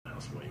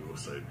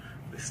also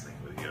listening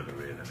with the other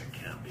ear, then it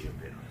can be a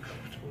bit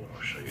uncomfortable.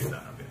 I'll show you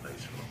that a bit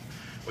later on.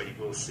 What you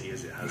will see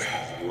is it has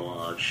these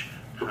large,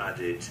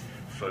 padded,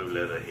 faux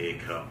leather ear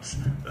cups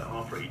that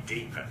are pretty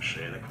deep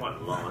actually, and they're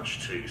quite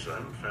large too, so I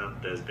haven't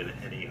found there's been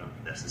any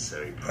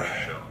unnecessary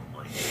pressure on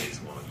my ears.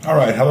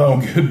 Alright, hello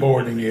and good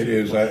morning. It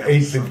is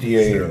 8:50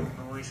 a.m.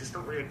 It's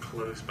not really a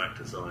close-back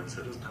design,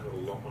 so it doesn't have a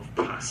lot of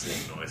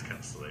passive noise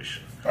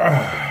cancellation.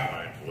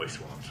 My own voice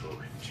while I'm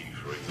talking to you,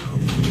 for example,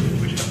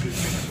 which is a good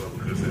thing as well,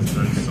 because there's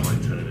no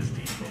side turn as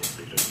default,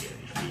 so you don't get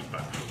any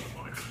feedback from the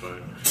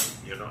microphone.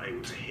 You're not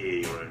able to hear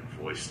your own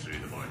voice through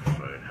the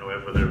microphone.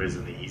 However, there is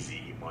an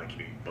easy mic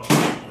bar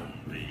on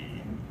the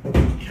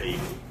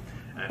cable,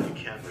 and you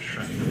can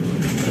retract the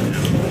microphone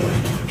out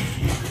and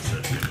use it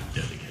as a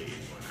dedicated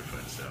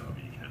microphone setup.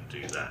 You can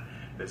do that.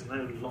 There's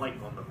no light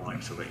on the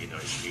mic to let you know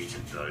it's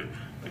muted though,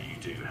 but you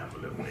do have a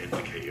little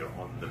indicator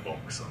on the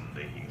box on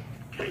the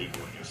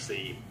cable, and you'll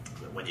see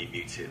that when you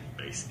mute it,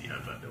 basically you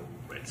have that little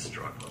red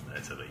stripe on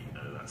there to let you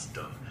know that's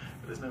done.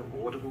 But there's no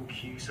audible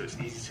cue, so it's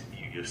easy to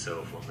mute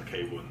yourself on the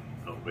cable and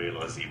not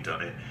realise you've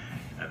done it,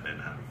 and then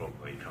have a problem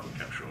where you can't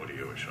capture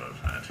audio, which I've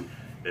had.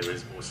 There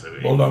is also a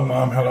Bulldog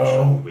Mom,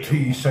 hello.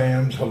 T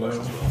Sam's, hello. As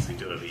well, so you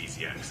do have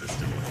easy access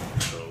to all the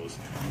controls,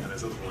 and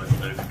there's otherwise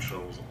no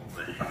controls on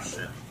the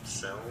headset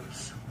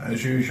themselves.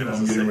 As usual,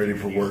 I'm getting ready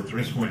for work.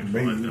 This one,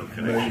 baby.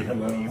 Hello. You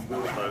will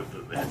note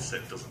that the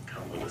headset doesn't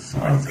come with a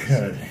screen, so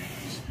you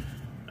use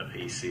a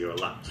PC or a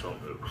laptop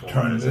that requires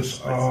turn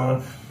this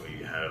off. Where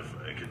you have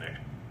a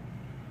connection.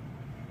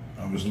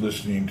 I was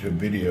listening to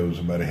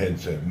videos about a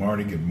headset.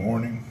 Marty, good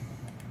morning.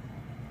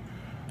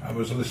 I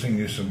was listening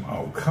to some,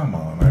 oh, come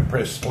on. I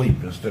pressed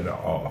sleep instead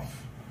of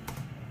off.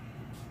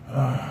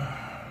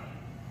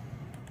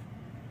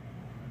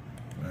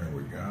 There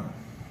we go.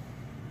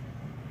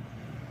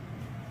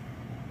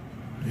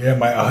 Yeah,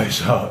 my eye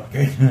sock.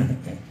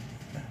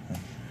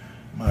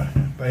 My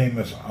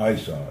famous eye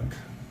sock.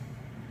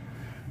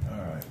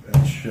 Alright,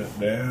 that's shut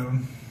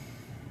down.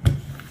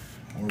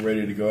 We're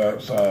ready to go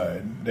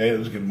outside.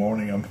 Dale's, good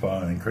morning, I'm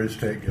fine. Chris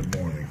Tech, good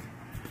morning.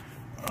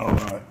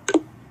 Alright,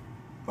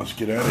 let's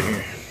get out of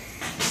here.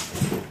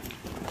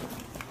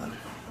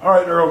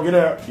 Alright, Earl, get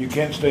out. You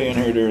can't stay in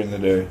here during the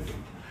day.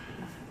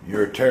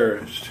 You're a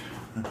terrorist.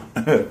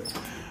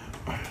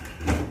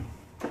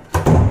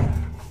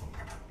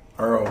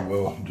 Earl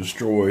will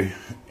destroy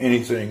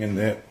anything in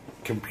that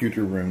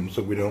computer room,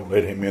 so we don't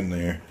let him in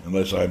there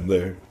unless I'm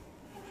there.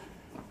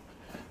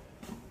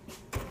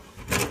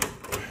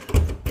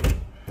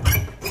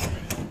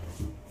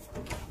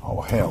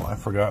 Oh hell, I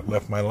forgot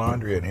left my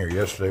laundry in here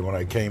yesterday when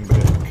I came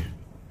back.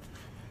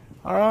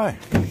 Alright,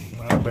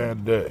 not a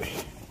bad day.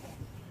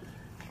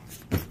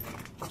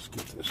 Let's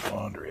get this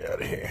laundry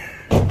out of here.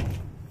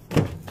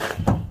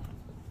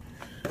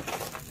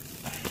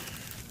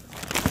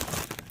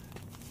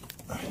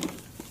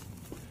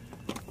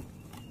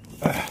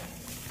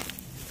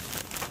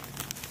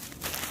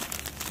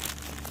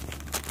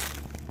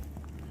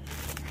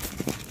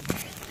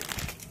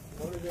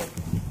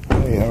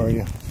 Hey, how are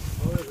you?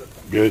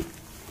 Good.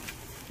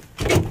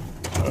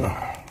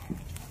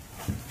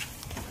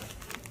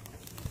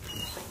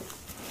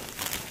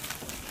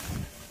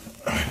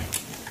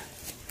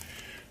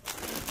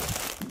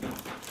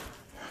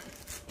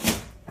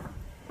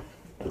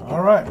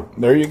 All right,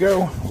 there you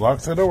go. Lock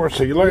the door.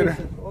 See you later.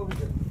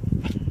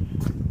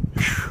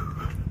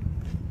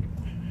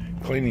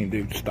 Cleaning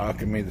dude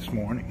stalking me this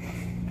morning.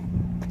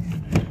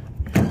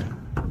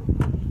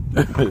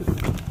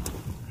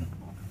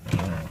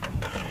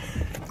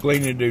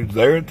 Cleaning dude's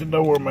there at the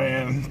door,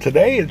 man.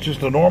 Today it's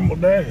just a normal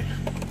day.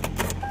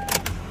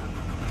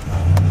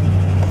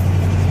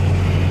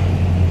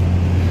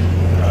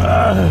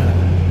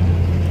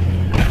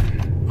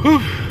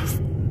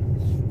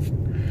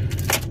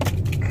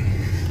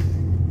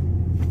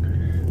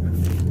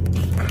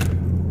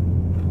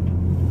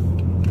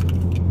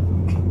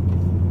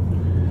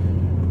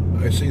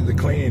 I see the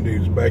cleaning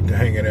dude's back to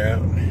hanging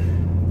out.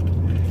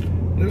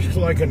 Just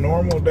like a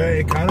normal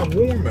day, kind of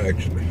warm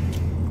actually.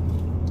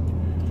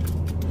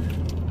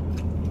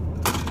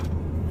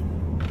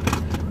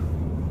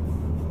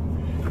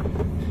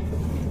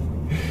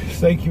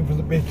 Thank you for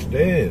the bitch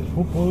Des.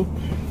 Whoop whoop.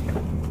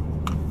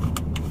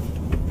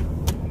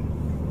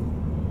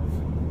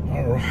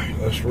 Alright,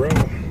 let's roll.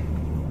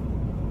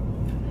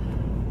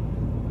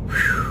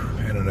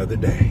 Whew, and another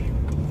day.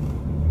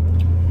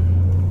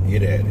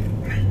 Get at it.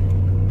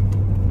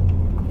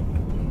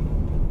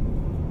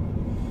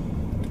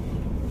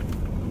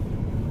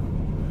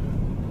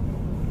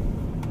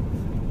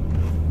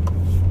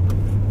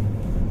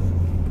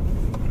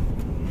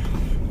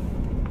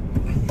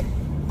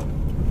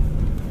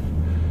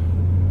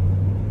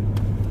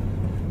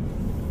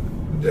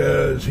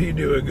 Does he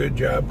do a good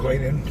job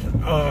cleaning?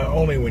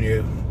 Only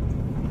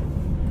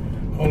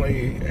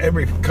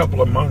every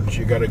couple of months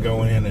you got to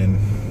go in, and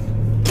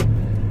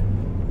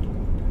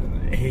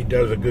he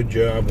does a good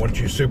job once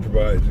you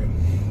supervise him.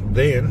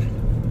 Then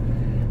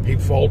he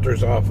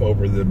falters off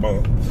over the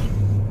months.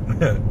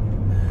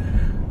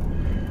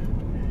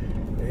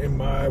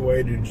 my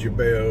way to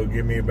Jabel.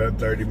 Give me about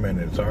 30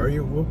 minutes. Are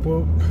you? Whoop,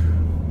 whoop.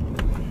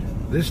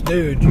 This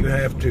dude, you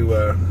have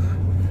to,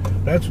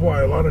 that's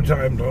why a lot of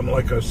times on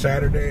like a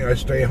Saturday, I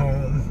stay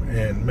home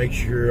and make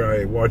sure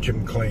I watch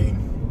him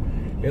clean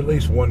at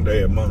least one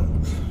day a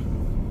month.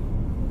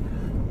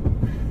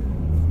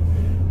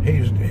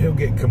 He'll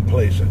get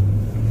complacent.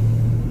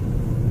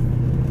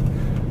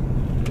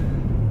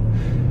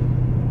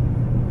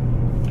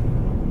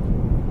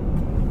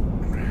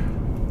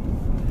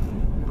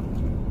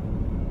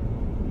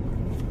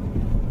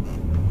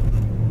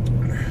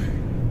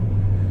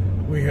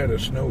 We had a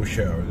snow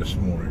shower this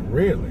morning.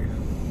 Really?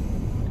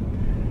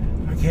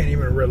 I can't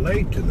even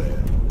relate to that.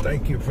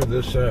 Thank you for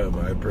the sub.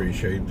 I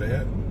appreciate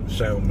that.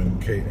 Salmon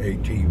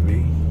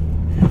KATV.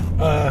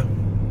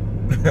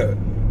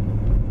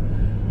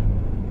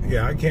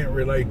 Yeah, I can't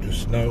relate to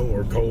snow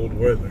or cold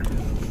weather.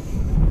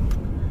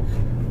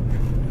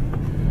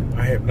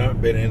 I have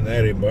not been in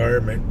that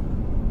environment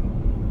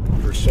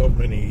for so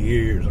many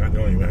years. I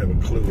don't even have a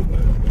clue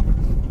about it.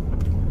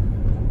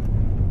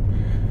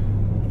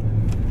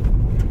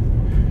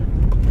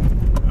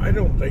 I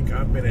don't think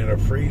I've been in a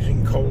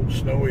freezing cold,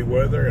 snowy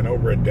weather in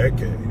over a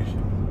decade.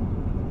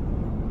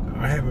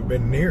 I haven't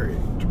been near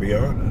it, to be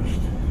honest.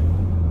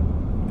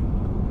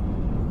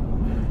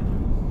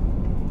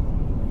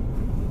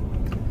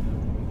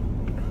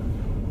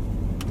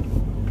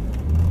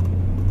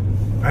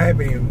 I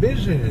haven't even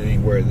visited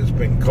anywhere that's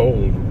been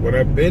cold. When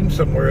I've been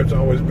somewhere, it's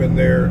always been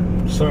there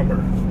summer.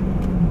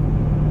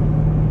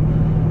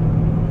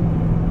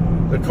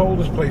 The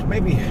coldest place,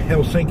 maybe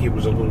Helsinki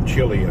was a little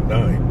chilly at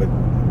night, but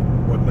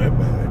wasn't that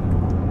bad.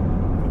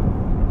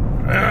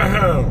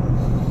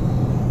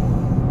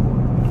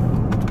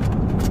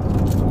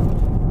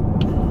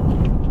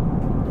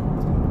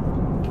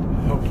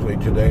 Hopefully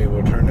today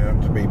will turn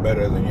out to be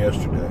better than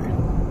yesterday.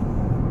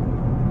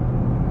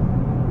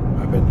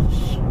 I've been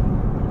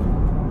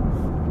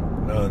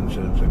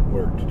nonsense at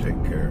work to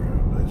take care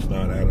of. It's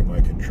not out of my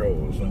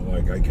control. It's not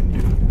like I can do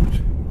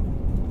it.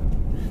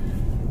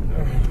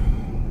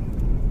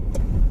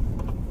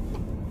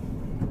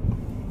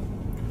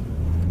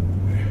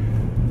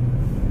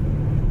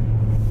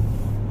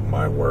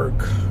 My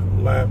work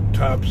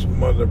laptop's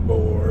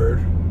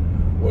motherboard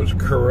was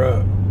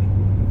corrupt.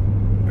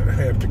 I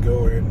have to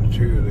go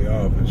into the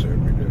office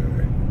every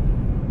day.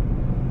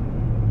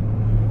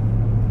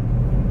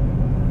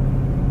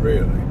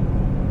 Really?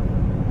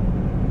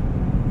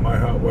 My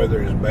hot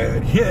weather is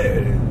bad?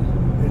 Yeah,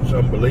 it's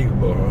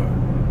unbelievable hot.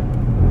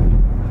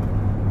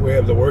 We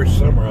have the worst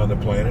summer on the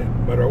planet,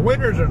 but our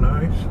winters are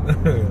nice.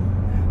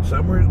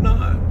 Summer's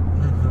not.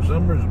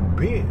 Summer's a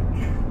bitch.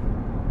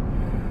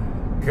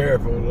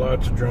 Careful,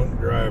 lots of drunk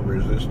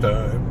drivers this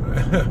time.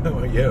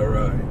 Yeah,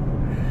 right.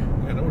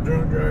 Yeah, no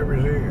drunk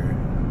drivers here.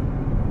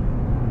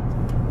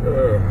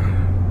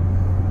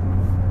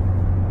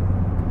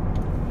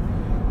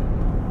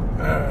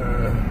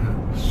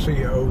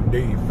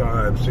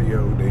 COD5,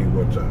 COD,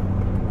 what's up?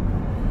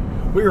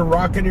 We are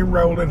rocking and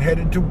rolling,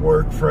 headed to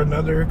work for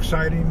another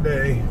exciting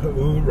day.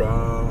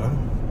 Hoorah.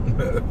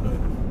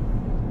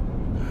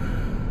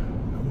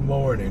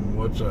 Morning,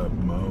 what's up,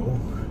 Mo?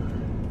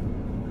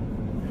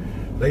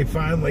 They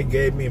finally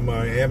gave me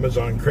my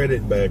Amazon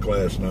credit back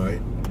last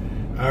night.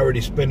 I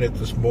already spent it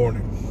this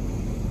morning.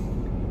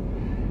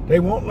 They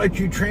won't let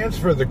you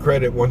transfer the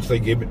credit once they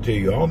give it to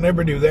you. I'll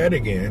never do that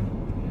again.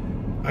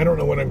 I don't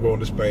know when I'm going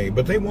to Spain,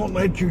 but they won't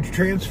let you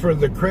transfer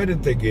the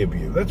credit they give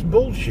you. That's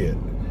bullshit.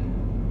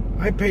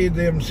 I paid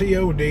them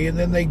COD and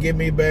then they give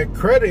me back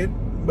credit,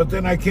 but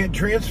then I can't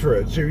transfer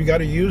it. So you got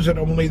to use it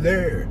only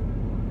there.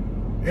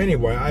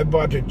 Anyway, I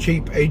bought a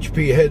cheap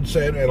HP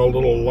headset and a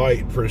little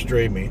light for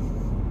streaming.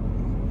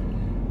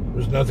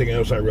 There's nothing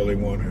else I really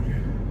wanted.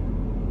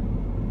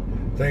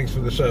 Thanks for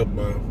the sub,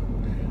 Mo.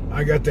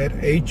 I got that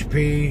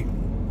HP,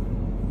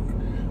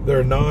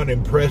 their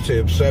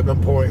non-impressive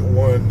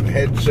 7.1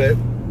 headset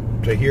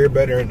to hear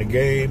better in the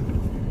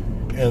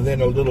game, and then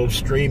a little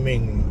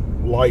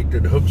streaming light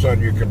that hooks on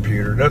your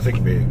computer.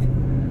 Nothing big.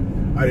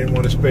 I didn't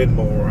want to spend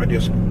more. I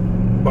just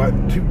bought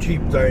two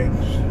cheap things.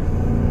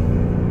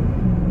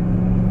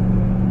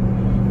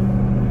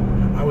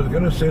 I was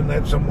going to send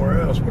that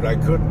somewhere else, but I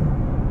couldn't.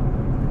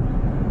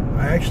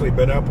 I actually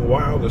been up a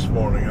while this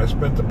morning. I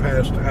spent the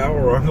past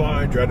hour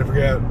online trying to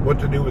figure out what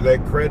to do with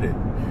that credit.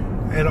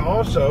 And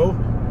also,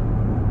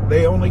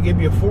 they only give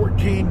you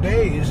 14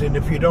 days, and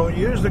if you don't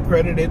use the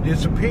credit, it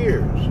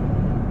disappears.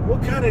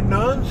 What kind of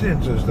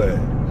nonsense is that?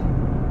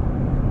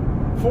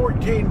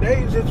 14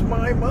 days, it's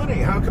my money.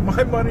 How can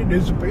my money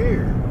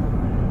disappear?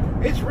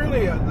 It's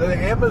really the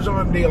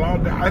Amazon deal.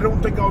 I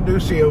don't think I'll do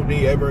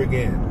COD ever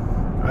again.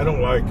 I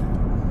don't like it.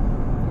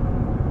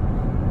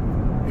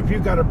 If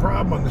you've got a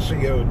problem on the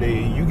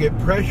COD, you get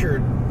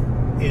pressured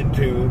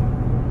into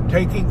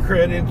taking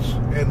credits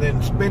and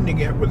then spending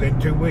it within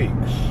 2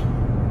 weeks.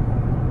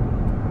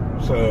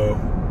 So,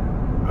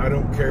 I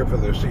don't care for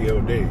the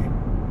COD.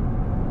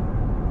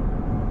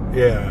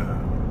 Yeah.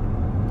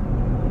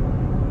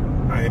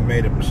 I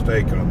made a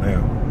mistake on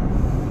that one.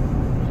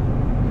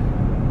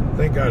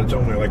 Thank God it's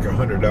only like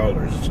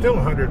 $100. It's still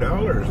 $100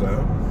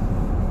 though.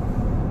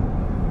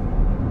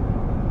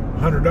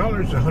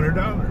 $100 is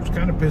 $100.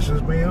 Kind of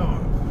pisses me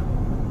off.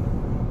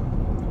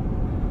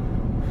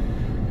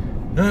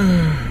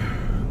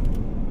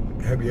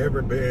 Have you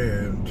ever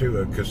been to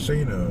a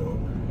casino?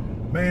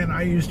 Man,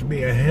 I used to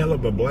be a hell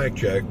of a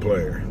blackjack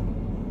player.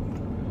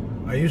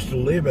 I used to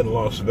live in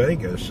Las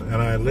Vegas, and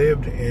I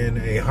lived in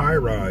a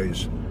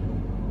high-rise,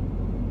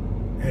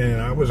 and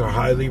I was a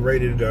highly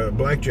rated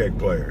blackjack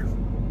player.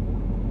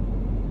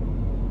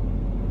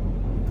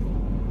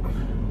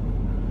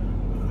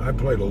 I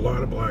played a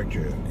lot of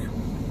blackjack.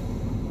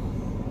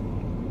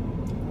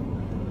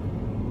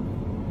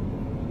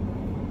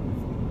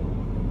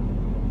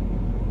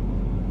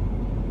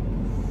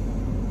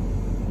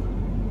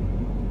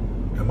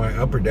 Am I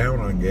up or down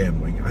on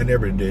gambling? I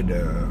never did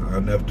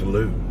enough to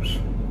lose.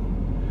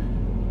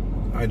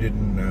 I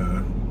didn't,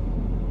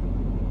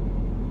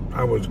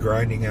 I was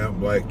grinding out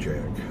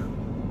blackjack.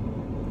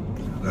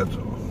 That's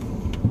all.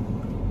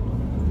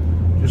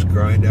 Just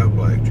grind out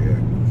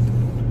blackjack.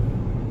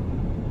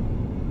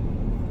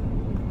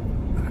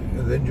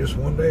 And then just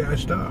one day I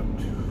stopped.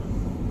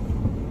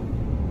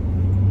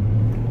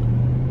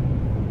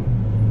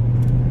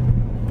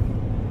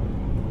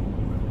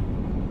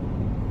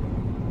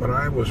 But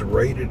I was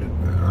rated,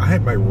 I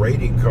had my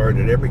rating card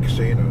at every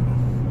casino.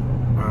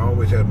 I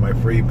always had my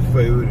free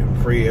food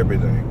and free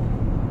everything.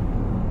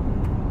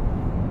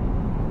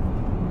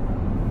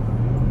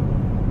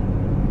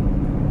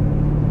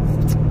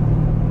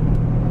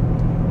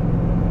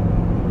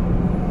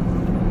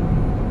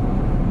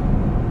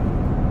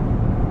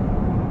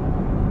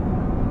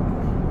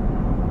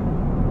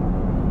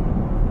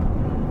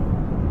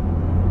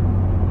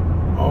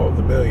 All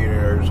the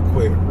millionaires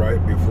quit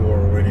right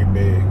before winning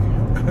big.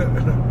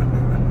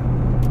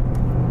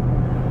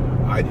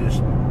 I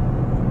just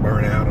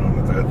burn out on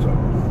it, that's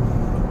all.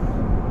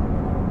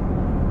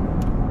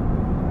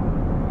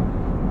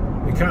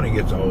 It kind of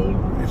gets old.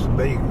 It's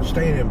big.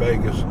 Staying in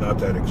Vegas is not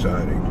that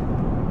exciting.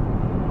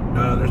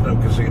 No, there's no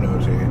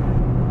casinos here.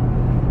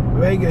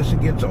 Vegas,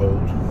 it gets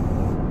old.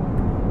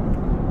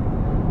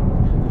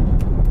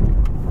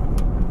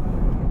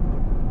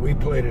 We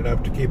played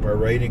enough to keep our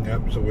rating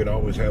up, so we'd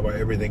always have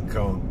everything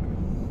comped.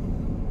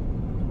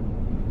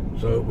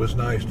 So it was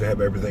nice to have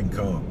everything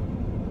comped.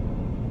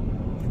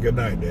 Good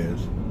night, Des.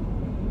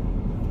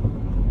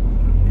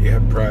 You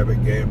have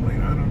private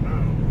gambling? I don't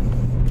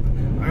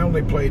know. I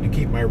only played to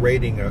keep my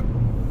rating up.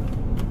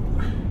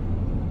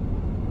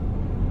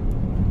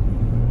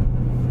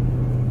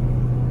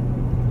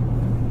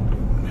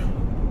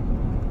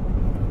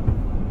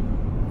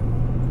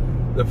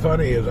 The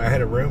funny is I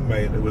had a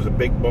roommate that was a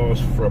big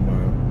boss from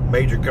a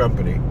major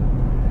company.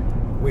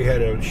 We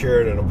had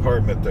shared an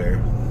apartment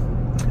there.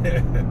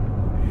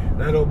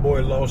 That old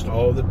boy lost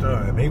all the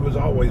time. He was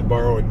always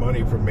borrowing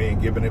money from me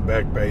and giving it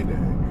back payday.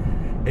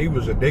 He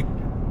was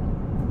addicted.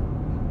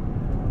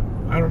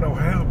 I don't know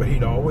how, but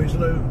he'd always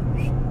lose.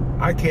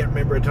 I can't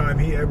remember a time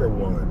he ever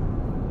won.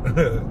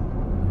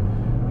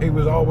 He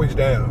was always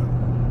down.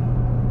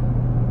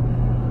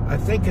 I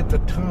think at the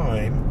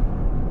time,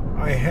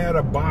 I had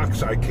a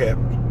box I kept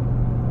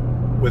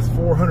with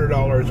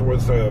 $400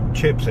 worth of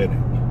chips in it.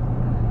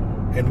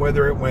 And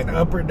whether it went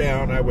up or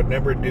down, I would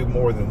never do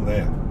more than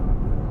that.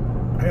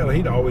 Hell,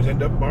 he'd always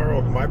end up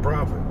borrowing my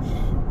profits.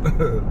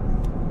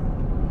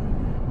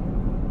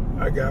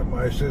 I got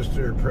my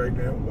sister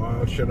pregnant.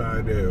 What should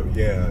I do?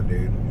 Yeah,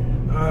 dude.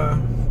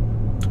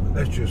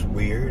 That's just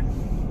weird.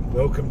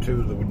 Welcome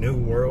to the new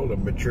world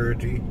of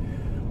maturity,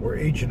 where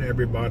each and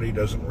everybody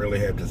doesn't really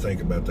have to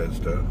think about that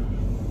stuff.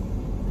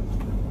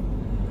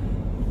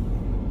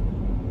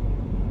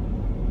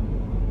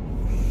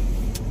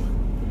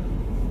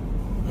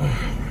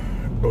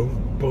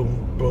 Boom,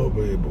 boom, boom,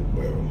 boom,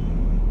 boom.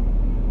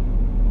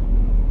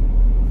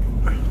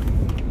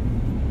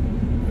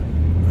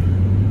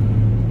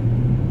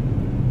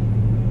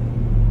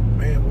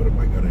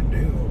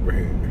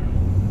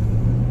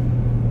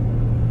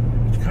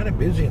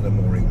 Busy in the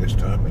morning this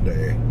time of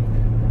day.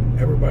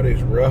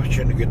 Everybody's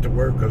rushing to get to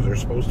work because they're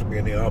supposed to be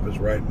in the office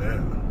right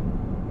now.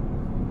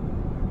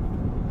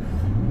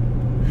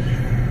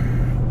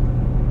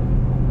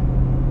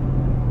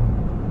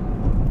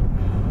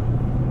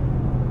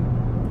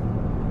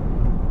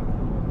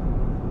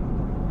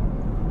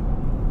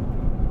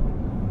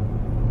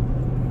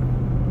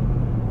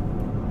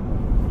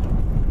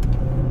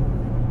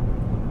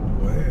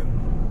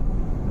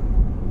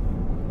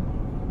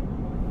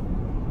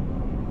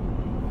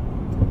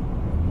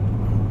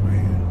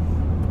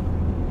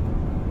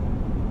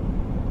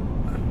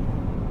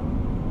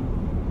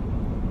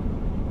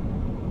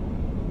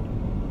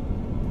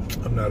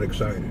 I'm not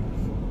excited.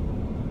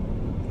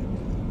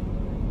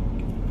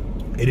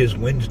 It is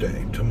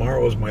Wednesday.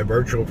 Tomorrow is my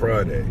virtual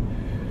Friday.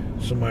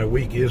 So my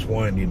week is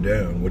winding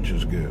down, which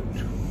is good.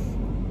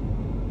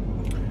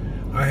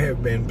 I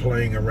have been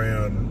playing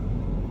around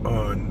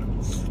on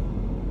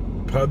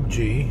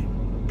PUBG,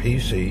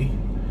 PC,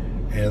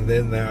 and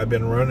then I've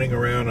been running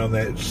around on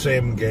that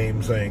sim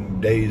game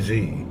thing,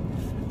 DayZ.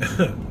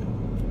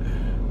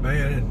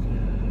 Man,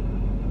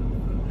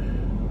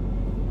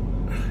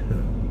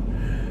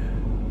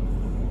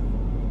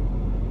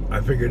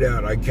 I figured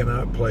out I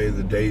cannot play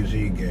the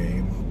DayZ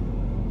game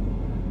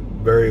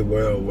very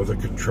well with a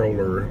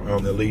controller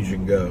on the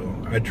Legion Go.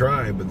 I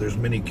try, but there's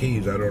many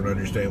keys I don't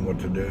understand what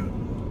to do.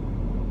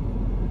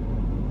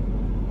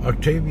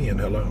 Octavian,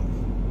 hello.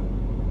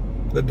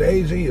 The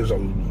DayZ is a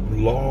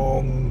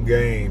long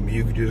game.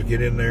 You can just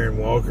get in there and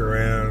walk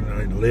around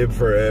and live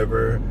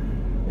forever.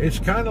 It's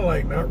kind of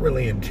like not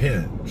really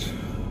intense.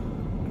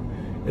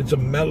 It's a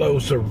mellow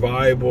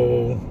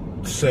survival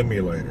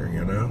simulator,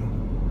 you know?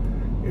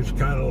 It's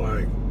kind of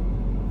like,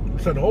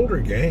 it's an older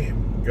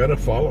game, got a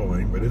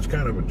following, but it's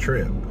kind of a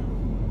trip.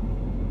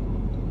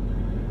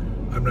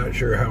 I'm not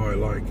sure how I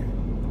like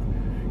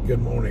it.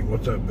 Good morning,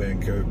 what's up,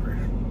 Vancouver?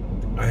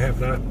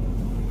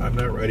 I'm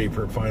not ready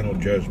for final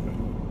judgment.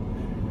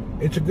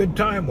 It's a good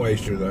time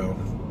waster, though.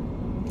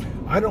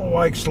 I don't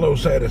like slow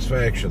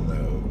satisfaction,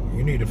 though.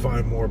 You need to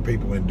find more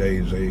people in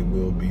DayZ. It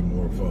will be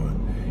more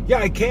fun. Yeah,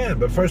 I can,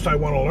 but first I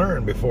want to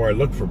learn before I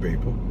look for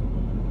people.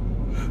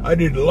 I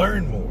need to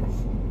learn more.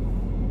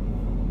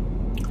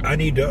 I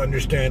need to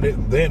understand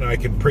it, then I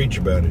can preach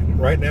about it.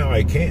 Right now,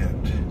 I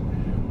can't.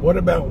 What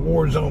about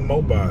Warzone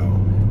Mobile?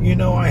 You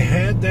know, I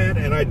had that,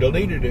 and I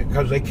deleted it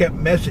because they kept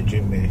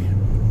messaging me.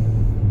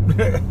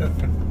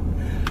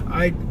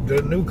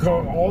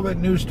 All that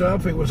new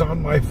stuff, it was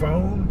on my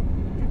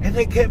phone, and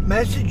they kept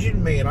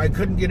messaging me, and I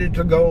couldn't get it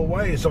to go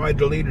away, so I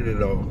deleted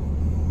it all.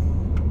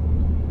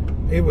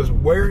 It was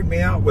wearing me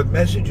out with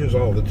messages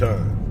all the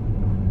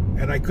time,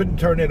 and I couldn't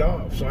turn it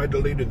off, so I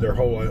deleted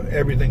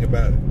everything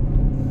about it.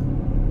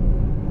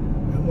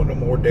 I want no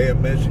more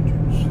damn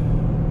messages.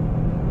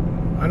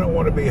 I don't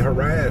want to be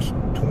harassed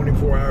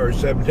 24 hours,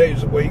 7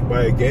 days a week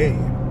by a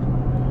game.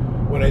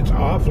 When it's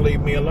off,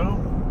 leave me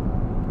alone.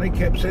 They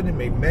kept sending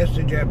me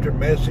message after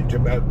message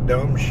about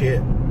dumb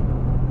shit.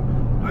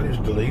 I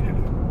just deleted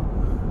it.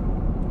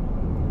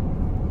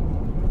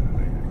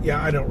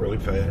 Yeah, I don't really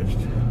fast.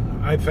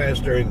 I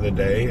fast during the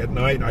day. At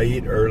night, I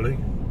eat early.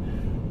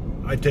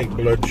 I take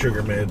blood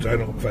sugar meds. I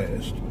don't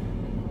fast.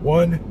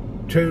 1,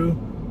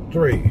 2,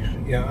 3.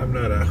 Yeah, I'm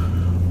not a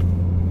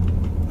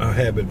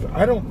habit.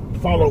 I don't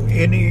follow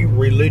any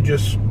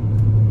religious,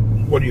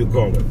 what do you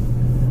call it?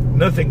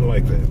 Nothing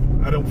like that.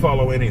 I don't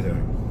follow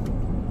anything.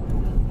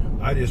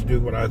 I just do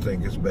what I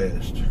think is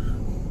best.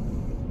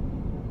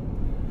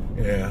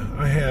 Yeah,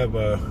 I have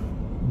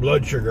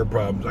blood sugar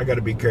problems. I got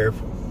to be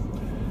careful.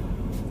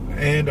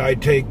 And I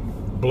take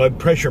blood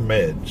pressure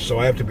meds, so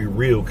I have to be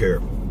real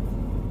careful.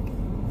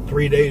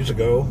 3 days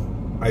ago,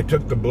 I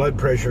took the blood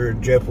pressure,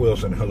 Jeff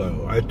Wilson,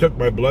 hello. I took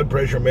my blood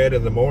pressure med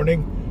in the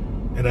morning,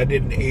 and I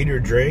didn't eat or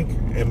drink,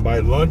 and by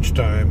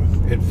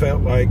lunchtime, it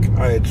felt like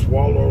I had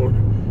swallowed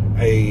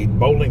a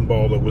bowling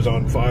ball that was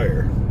on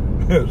fire.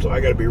 So I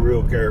got to be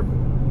real careful.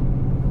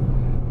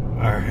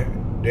 I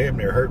damn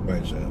near hurt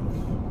myself.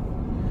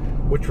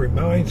 Which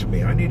reminds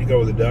me, I need to go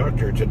to the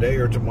doctor today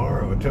or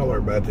tomorrow and tell her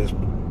about this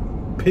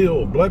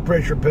pill, blood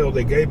pressure pill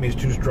they gave me is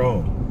too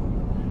strong.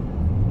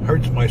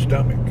 Hurts my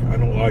stomach. I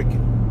don't like it.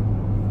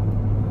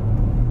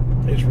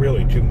 It's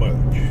really too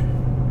much.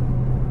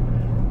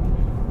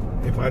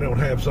 If I don't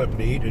have something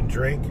to eat and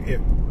drink,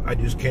 I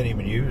just can't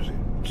even use it.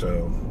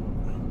 So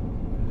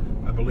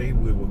I believe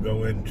we will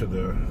go into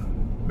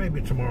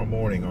maybe tomorrow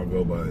morning I'll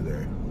go by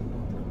there.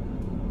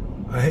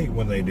 I hate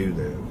when they do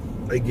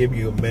that. They give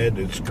you a med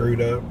that's screwed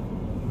up.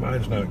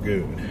 Mine's not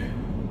good.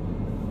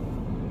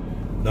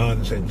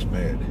 Nonsense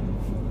med.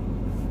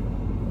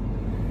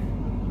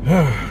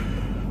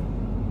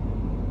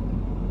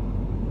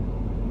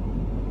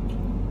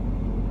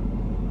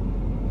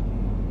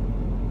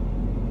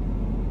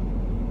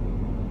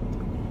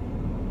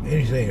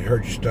 Anything that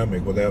hurts your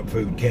stomach without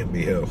food can't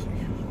be healthy.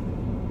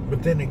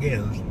 But then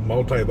again,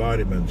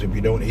 multivitamins, if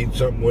you don't eat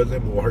something with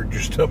them, will hurt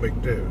your stomach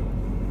too.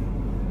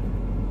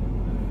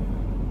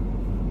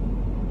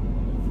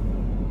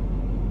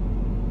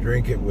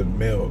 Drink it with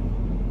milk.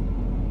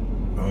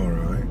 All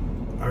right.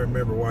 I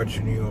remember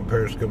watching you on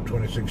Periscope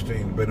 2016.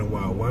 It's been a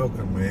while.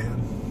 Welcome, man.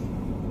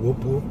 Whoop,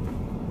 whoop.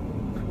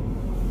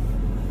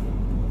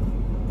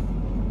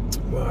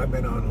 Well, I've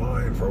been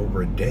online for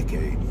over a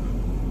decade.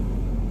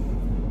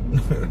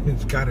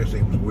 It kind of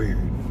seems weird.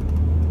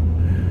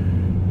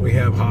 We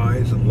have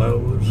highs and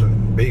lows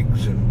and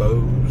bigs and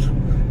bows.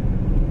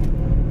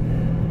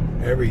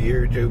 Every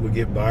year or two we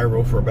get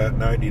viral for about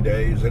 90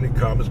 days, and it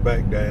comes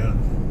back down.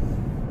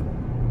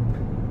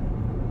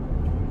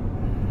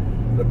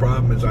 The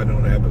problem is I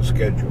don't have a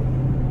schedule,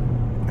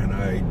 and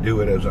I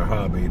do it as a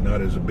hobby,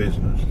 not as a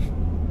business.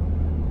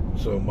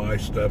 So my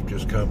stuff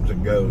just comes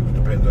and goes,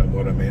 depends on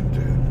what I'm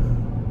into.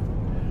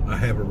 I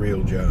have a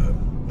real job.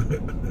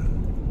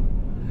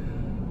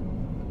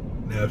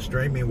 Now, if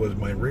streaming was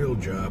my real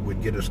job,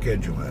 we'd get a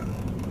schedule out.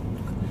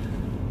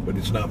 But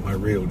it's not my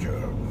real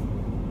job.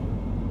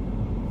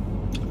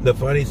 The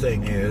funny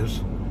thing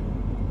is,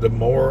 the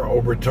more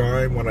over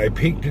time, when I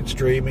peaked at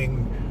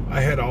streaming, I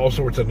had all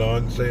sorts of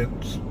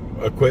nonsense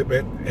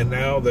equipment, and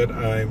now that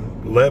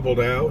I'm leveled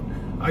out,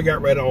 I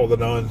got rid of all the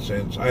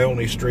nonsense. I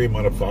only stream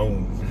on a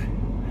phone.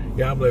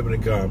 Yeah, I'm living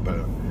in a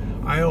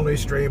compound. I only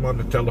stream on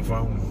the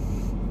telephone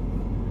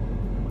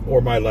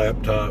or my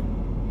laptop.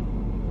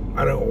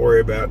 I don't worry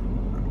about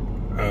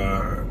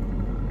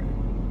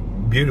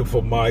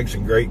beautiful mics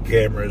and great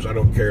cameras. I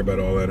don't care about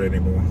all that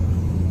anymore.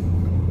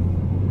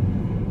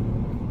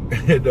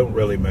 It don't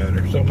really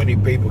matter. So many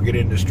people get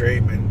into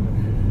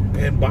streaming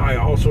and buy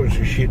all sorts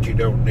of shit you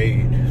don't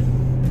need.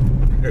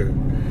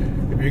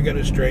 If you're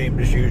gonna stream,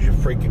 just use your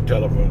freaking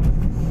telephone.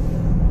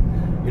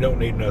 You don't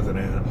need nothing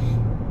else.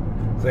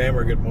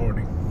 Sammer, good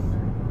morning.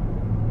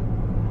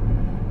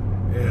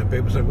 Yeah,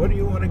 people say, what do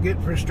you want to get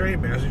for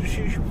streaming? I said, just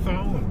use your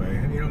phone,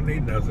 man. You don't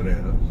need nothing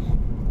else.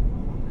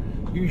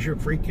 Use your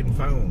freaking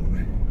phone.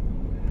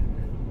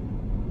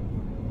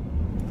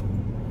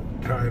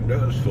 Time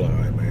does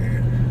fly,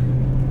 man.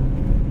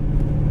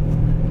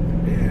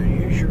 Yeah,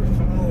 use your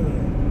phone.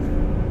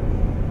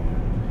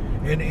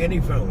 And any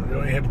phone. It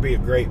don't have to be a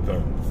great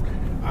phone.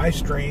 I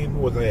streamed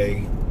with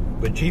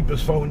the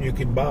cheapest phone you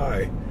can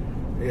buy.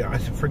 Yeah, I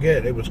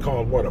forget. It was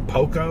called, what, a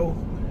Poco?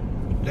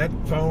 That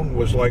phone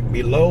was like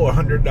below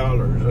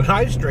 $100. And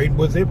I streamed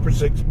with it for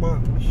 6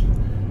 months.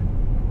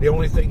 The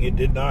only thing, it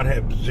did not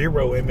have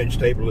zero image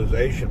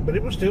stabilization, but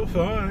it was still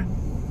fine.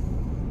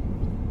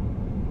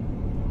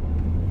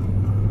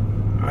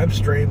 I've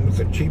streamed with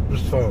the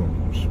cheapest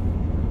phones.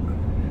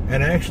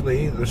 And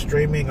actually, the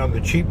streaming on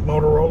the cheap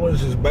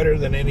Motorola's is better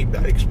than any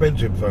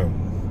expensive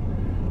phone.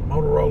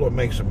 Motorola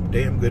makes some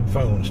damn good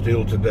phones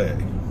still today.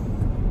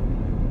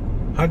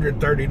 $130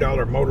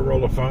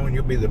 Motorola phone,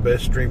 you'll be the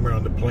best streamer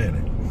on the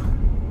planet.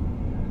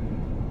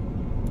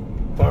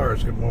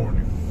 Flowers, good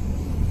morning.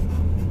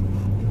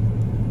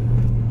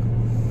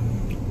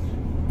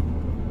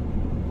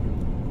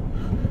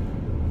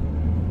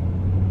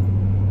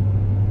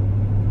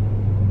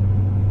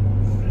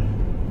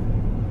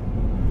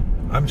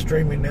 I'm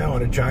streaming now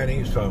on a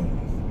Chinese phone.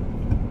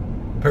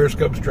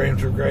 Periscope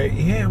streams are great.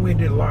 Yeah, we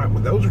did a lot,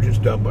 but those are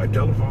just done by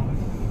telephone.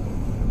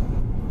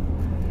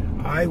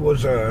 I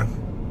was,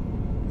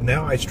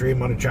 now I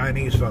stream on a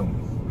Chinese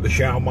phone. The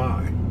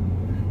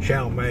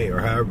Xiaomi, or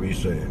however you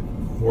say it.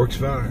 Works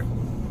fine.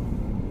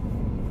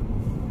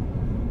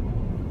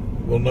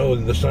 We'll know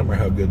in the summer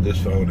how good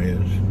this phone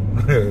is.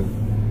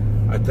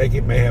 I think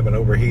it may have an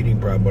overheating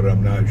problem, but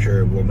I'm not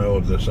sure. We'll know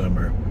in the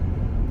summer.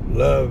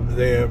 Love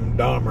them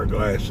Dahmer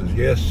glasses.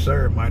 Yes,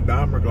 sir. My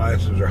Dahmer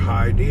glasses are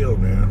high deal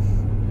now.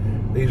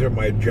 These are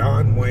my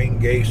John Wayne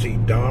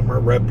Gacy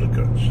Dahmer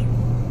replicas.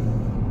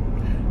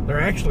 They're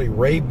actually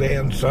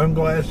Ray-Ban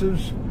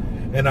sunglasses,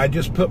 and I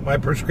just put my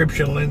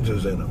prescription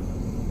lenses in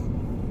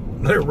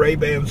them. They're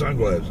Ray-Ban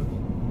sunglasses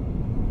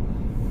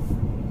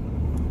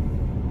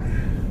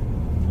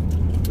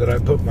that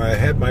I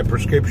had my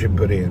prescription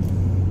put in.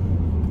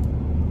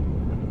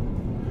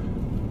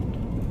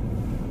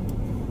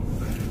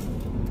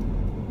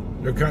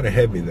 They're kind of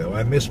heavy, though.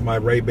 I miss my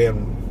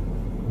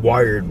Ray-Ban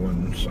wired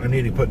ones. I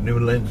need to put new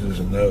lenses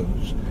in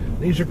those.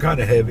 These are kind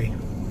of heavy.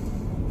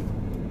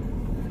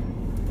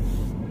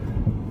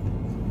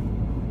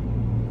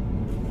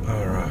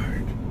 All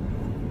right.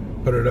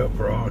 Put it up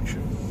for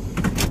auction.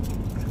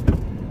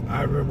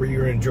 I remember you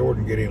were in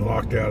Jordan getting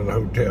locked out of the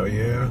hotel,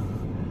 yeah?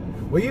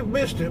 Well, you've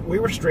missed it. We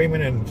were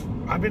streaming, and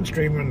I've been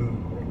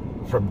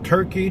streaming from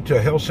Turkey to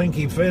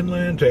Helsinki,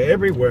 Finland, to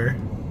everywhere.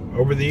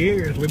 Over the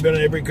years, we've been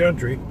in every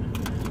country.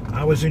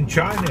 I was in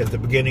China at the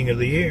beginning of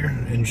the year,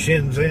 in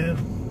Shenzhen.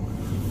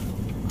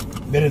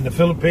 Been in the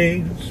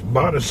Philippines,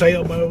 bought a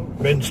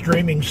sailboat, been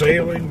streaming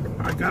sailing.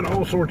 I got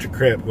all sorts of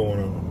crap going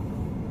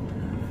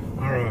on.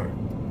 All right,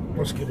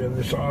 let's get in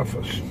this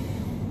office.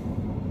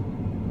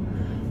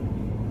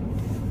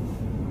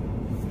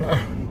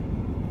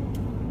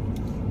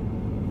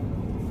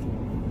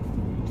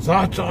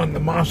 Thoughts on the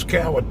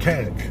Moscow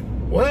attack?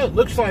 Well, it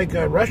looks like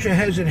Russia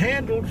has it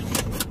handled.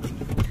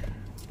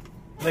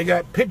 They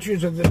got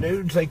pictures of the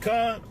dudes they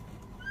caught.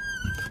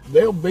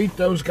 They'll beat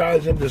those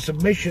guys into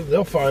submission.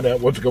 They'll find out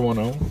what's going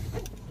on.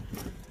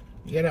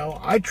 You know,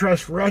 I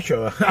trust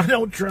Russia. I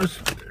don't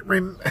trust...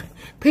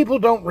 People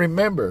don't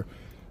remember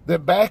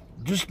that back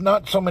just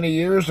not so many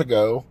years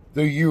ago,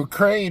 the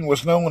Ukraine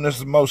was known as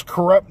the most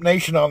corrupt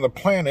nation on the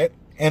planet,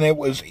 and it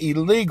was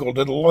illegal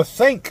to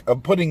think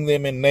of putting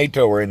them in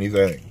NATO or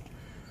anything.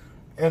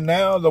 And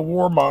now the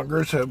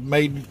warmongers have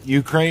made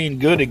Ukraine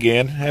good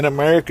again, and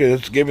America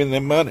is giving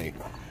them money.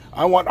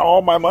 I want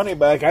all my money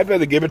back. I'd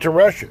rather give it to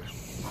Russia.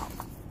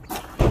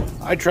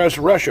 I trust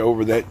Russia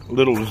over that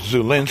little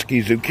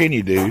Zelensky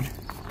zucchini dude.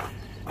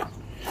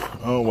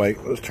 Oh,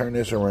 wait. Let's turn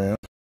this around.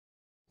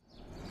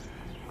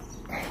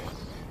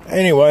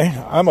 Anyway,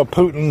 I'm a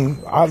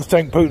Putin. I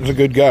think Putin's a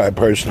good guy,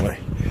 personally.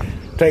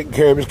 Taking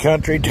care of his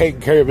country,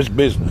 taking care of his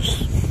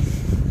business.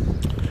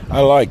 I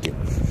like it.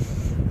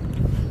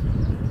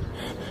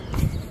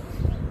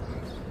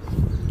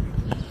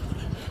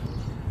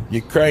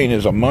 Ukraine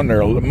is a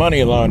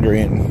money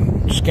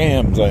laundering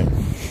scam thing.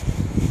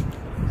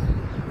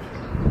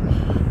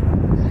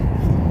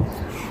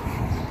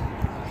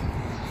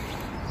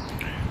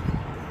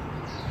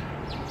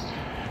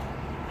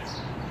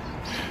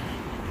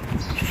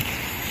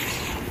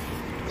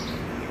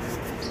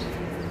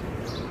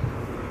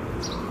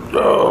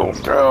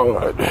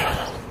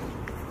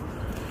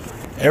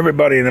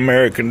 Everybody in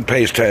America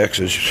pays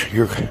taxes.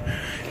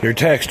 You're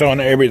taxed on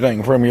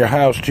everything from your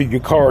house to your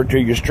car to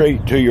your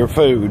street to your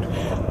food.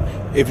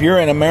 If you're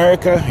in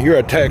America, you're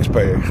a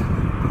taxpayer.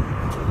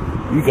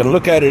 You can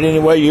look at it any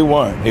way you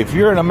want. If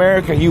you're in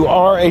America, you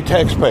are a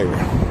taxpayer.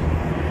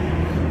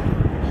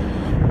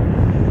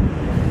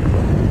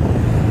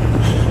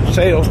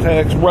 Sales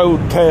tax,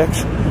 road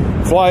tax,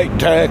 flight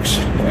tax,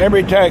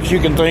 every tax you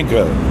can think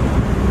of.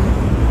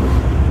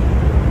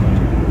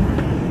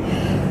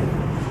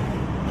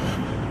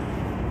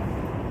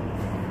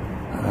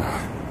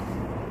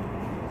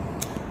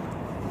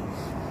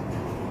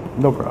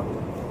 No problem.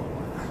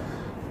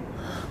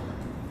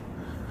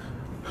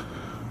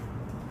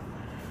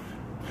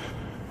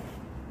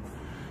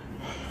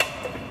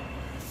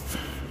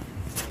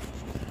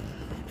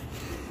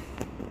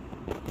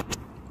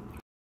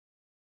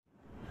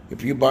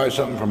 If you buy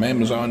something from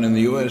Amazon in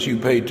the U.S., you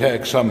pay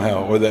tax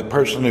somehow, or that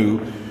person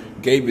who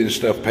gave you the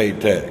stuff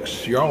paid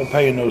tax. You're all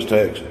paying those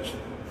taxes.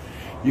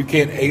 You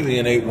can't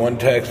alienate one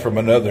tax from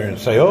another and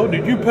say, oh,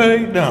 did you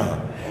pay?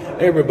 No.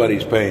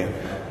 Everybody's paying.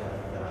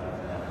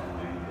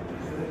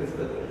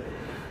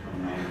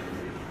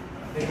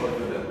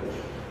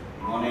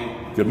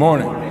 Good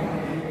morning.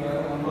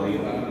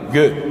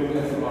 Good.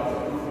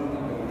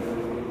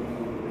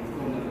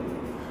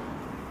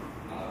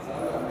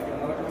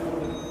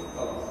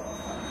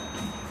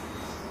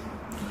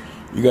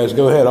 You guys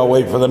go ahead. I'll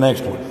wait for the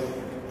next one.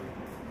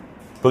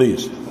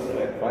 Please.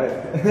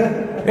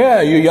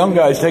 Yeah, you young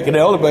guys taking the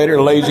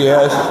elevator, lazy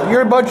asses.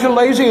 You're a bunch of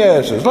lazy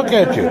asses. Look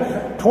at you.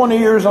 20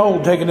 years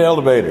old taking the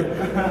elevator.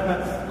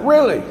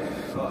 Really?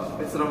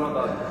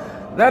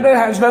 That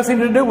has nothing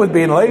to do with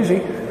being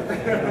lazy.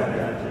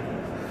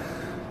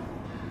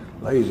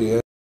 Lazy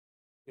ass.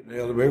 In the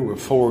elevator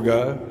with 4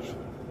 guys.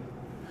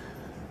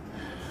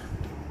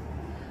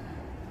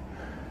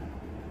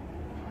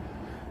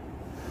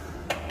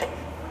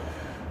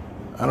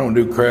 I don't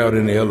do crowd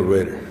in the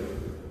elevator.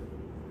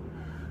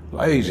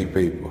 Lazy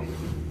people.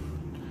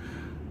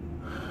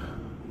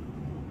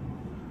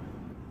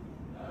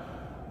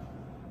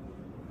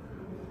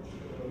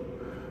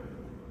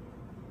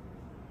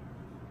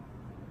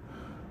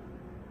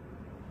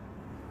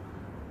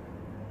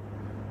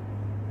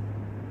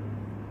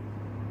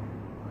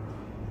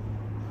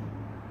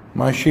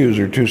 My shoes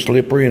are too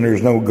slippery and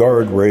there's no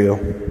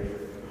guardrail.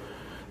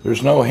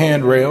 There's no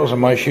handrails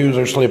and my shoes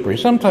are slippery.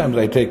 Sometimes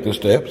I take the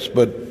steps,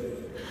 but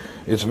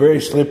it's very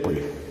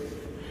slippery.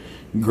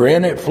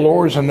 Granite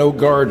floors and no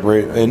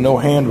guardrail and no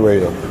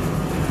handrail.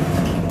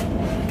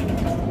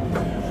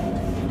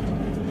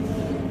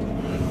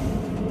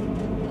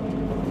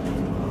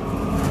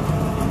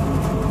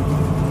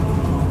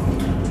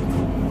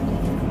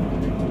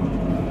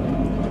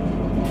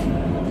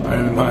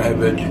 Am I a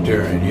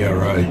vegetarian? Yeah,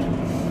 right.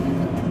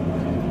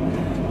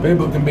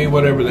 People can be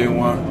whatever they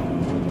want.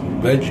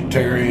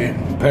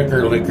 Vegetarian,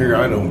 pecker licker,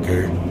 I don't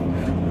care.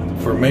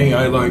 For me,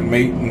 I like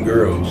meat and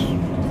girls.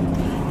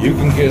 You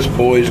can kiss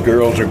boys,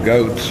 girls, or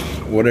goats,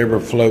 whatever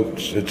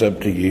floats. It's up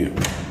to you.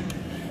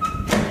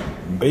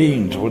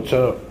 Beans, what's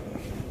up?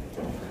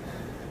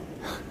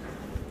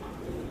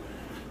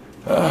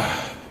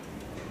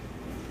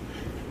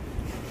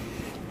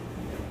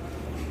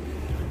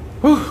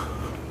 Whew.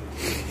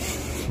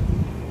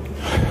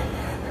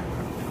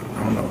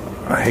 I don't know.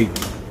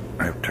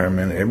 I have to turn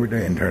in every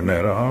day and turn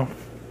that off.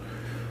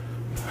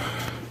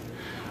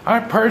 I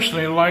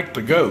personally like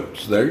the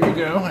goats. There you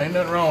go. Ain't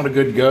nothing wrong with a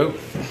good goat.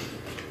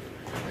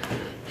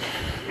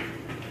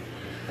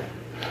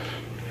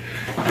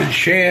 Did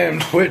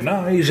Shams quit?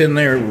 No, he's in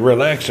there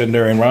relaxing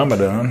during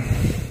Ramadan.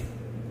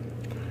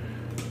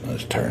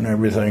 Let's turn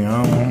everything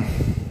on.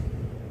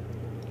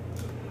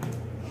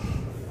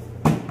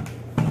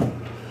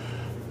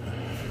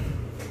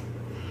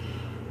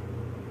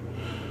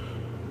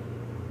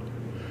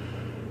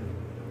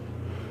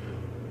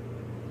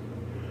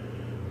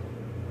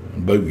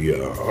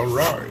 Booyah. All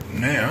right,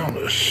 now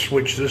let's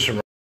switch this around.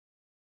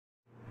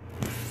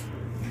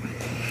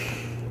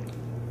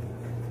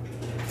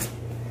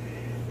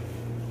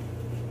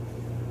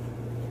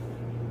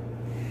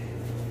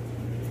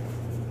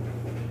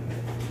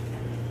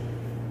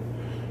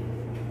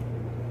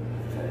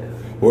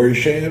 Where's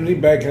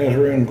Shamsy? Back in his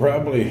room,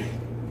 probably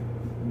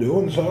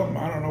doing something.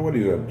 I don't know what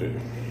he's up to.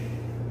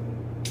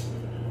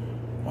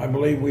 I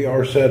believe we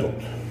are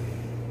settled.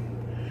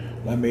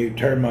 Let me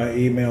turn my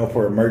email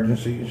for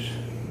emergencies.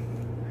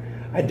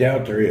 I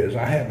doubt there is.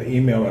 I have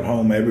email at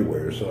home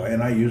everywhere,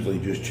 and I usually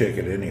just check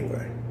it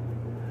anyway.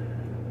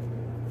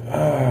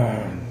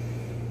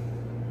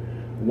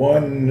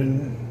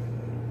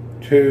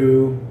 1,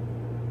 2,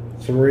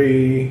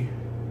 3,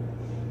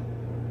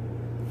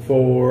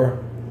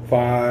 4,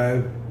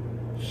 5,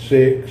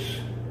 6.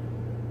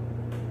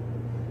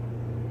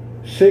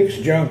 6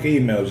 junk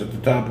emails at the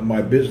top of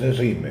my business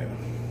email.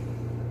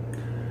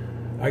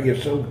 I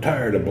get so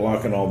tired of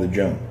blocking all the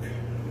junk.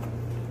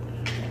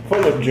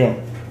 Full of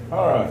junk.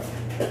 All right.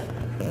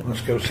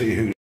 Let's go see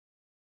who.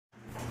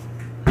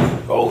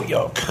 Oh,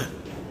 yuck.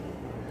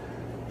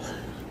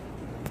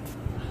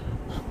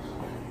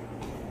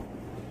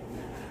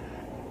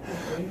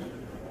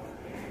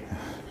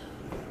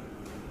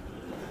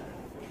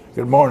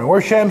 Good morning.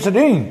 Where's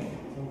Shamsuddin?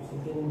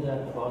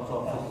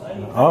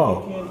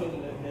 Oh.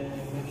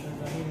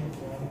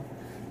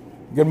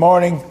 Good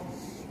morning.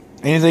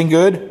 Anything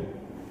good?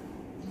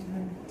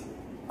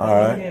 All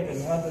right.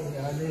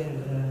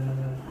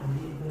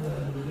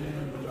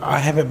 I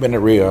haven't been to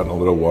Riyadh in a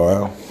little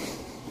while.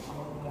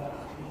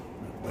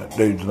 That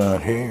dude's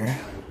not here.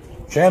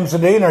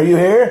 Shamsuddin, are you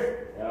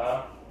here?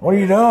 Yeah. What are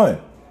you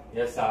doing?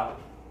 Yes, sir.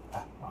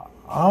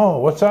 Oh,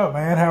 what's up,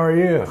 man? How are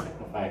you?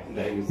 Fine,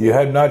 thanks. You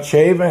have not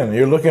shaven.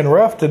 You're looking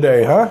rough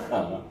today, huh?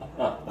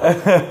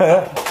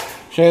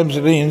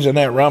 Shamsuddin's in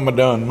that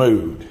Ramadan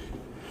mood.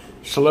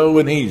 Slow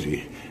and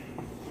easy.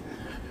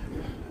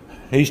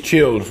 He's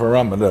chilled for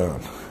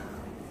Ramadan.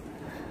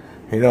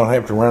 He don't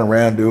have to run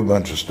around and do a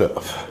bunch of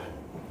stuff.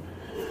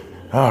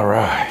 All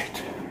right.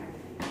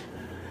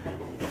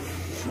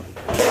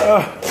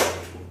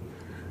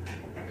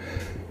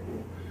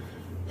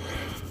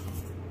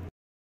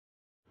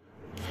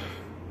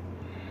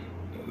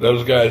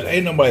 Those guys,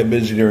 ain't nobody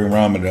busy during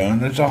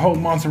Ramadan. It's a whole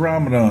month of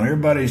Ramadan.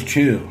 Everybody's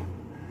chill.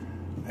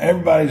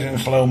 Everybody's in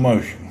slow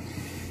motion.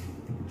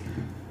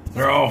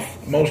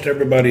 Most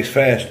everybody's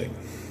fasting.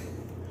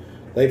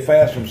 They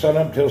fast from sun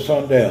up till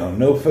sundown.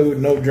 No food,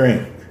 no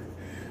drink,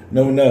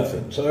 no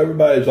nothing. So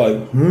everybody's like,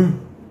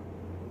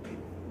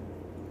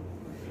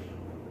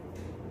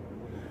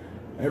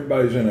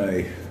 Everybody's in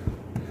a,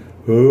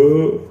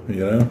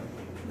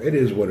 it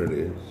is what it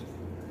is.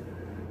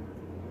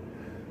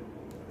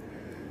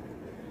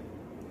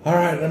 All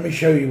right, let me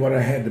show you what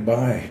I had to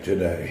buy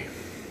today.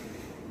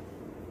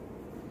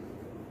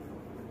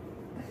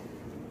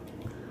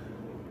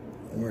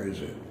 Where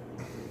is it?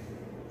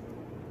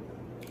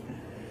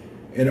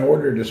 In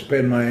order to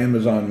spend my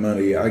Amazon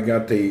money, I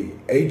got the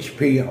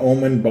HP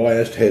Omen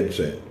Blast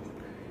headset.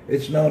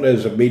 It's known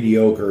as a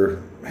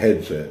mediocre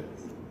headset,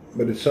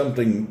 but it's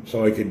something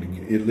so I could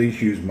at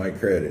least use my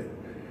credit.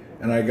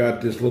 And I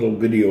got this little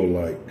video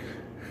light.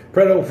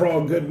 Preto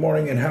Frog, good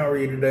morning, and how are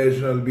you today? It's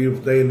another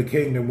beautiful day in the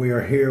kingdom. We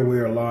are here, we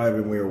are alive,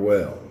 and we are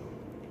well.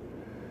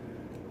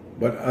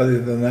 But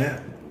other than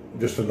that,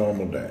 just a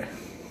normal day.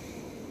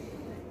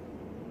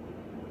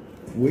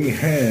 We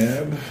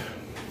have,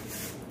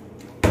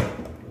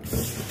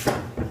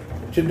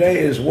 today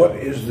is, what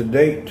is the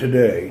date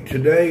today?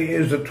 Today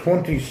is the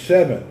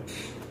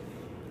 27th.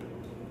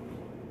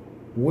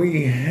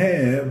 We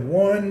have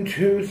 1,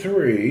 2,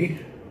 3,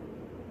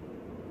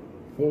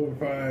 4,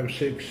 5,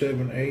 6,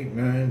 7, 8,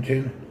 9,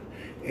 10.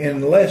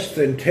 In less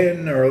than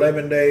 10 or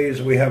 11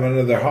 days, we have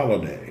another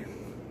holiday.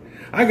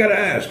 I gotta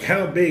ask,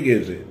 how big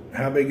is it?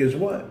 How big is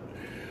what?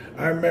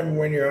 I remember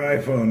when your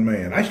iPhone,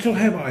 man. I still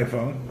have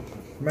iPhone.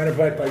 Matter of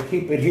fact, I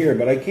keep it here,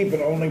 but I keep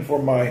it only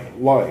for my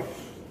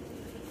life.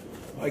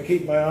 I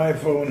keep my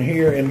iPhone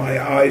here in my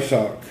eye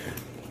sock.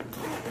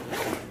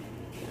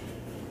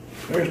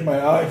 There's my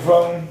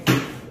iPhone,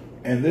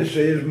 and this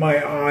is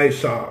my eye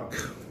sock.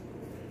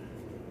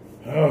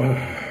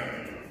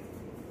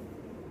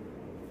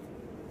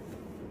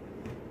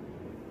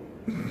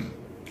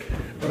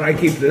 But I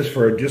keep this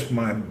for just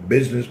my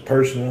business,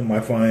 personal,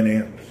 my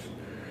finance.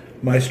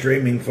 My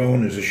streaming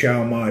phone is a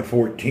Xiaomi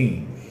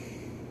 14.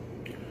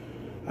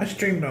 I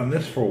streamed on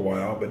this for a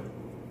while, but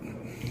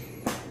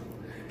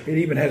it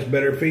even has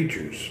better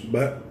features.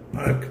 But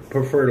I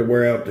prefer to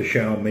wear out the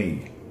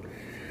Xiaomi.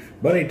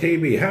 Bunny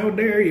TV, how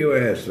dare you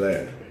ask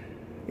that?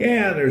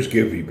 Yeah, there's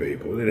goofy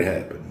people. It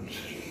happens.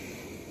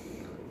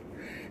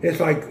 It's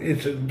like,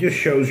 it just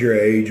shows your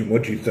age and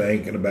what you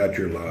think and about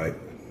your life.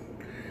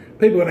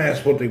 People can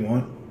ask what they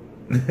want.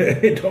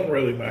 It don't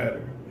really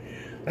matter.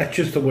 That's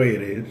just the way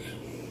it is.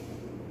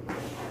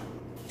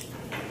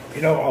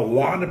 You know, a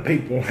lot of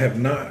people have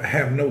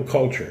no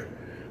culture.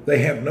 They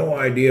have no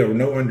idea or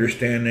no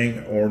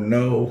understanding or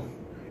no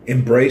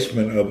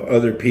embracement of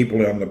other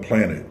people on the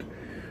planet.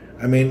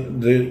 I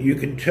mean, you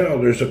can tell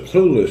there's a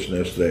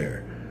cluelessness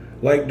there.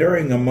 Like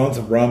during the month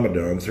of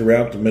Ramadan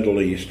throughout the Middle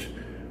East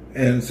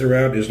and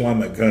throughout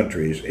Islamic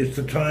countries, it's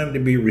the time to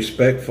be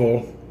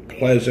respectful,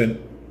 pleasant,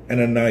 and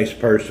a nice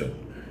person.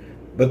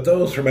 But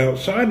those from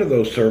outside of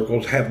those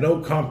circles have no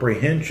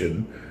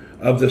comprehension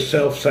of the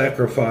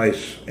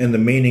self-sacrifice and the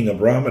meaning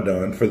of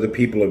Ramadan for the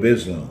people of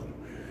Islam.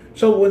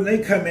 So when they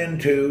come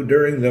into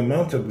during the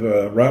month of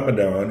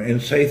Ramadan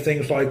and say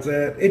things like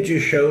that, it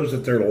just shows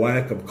that their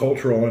lack of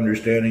cultural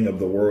understanding of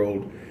the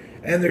world,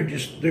 and they're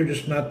just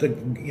not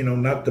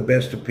the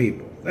best of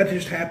people. That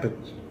just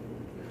happens.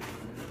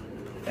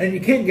 And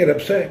you can't get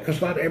upset because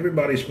not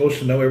everybody's supposed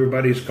to know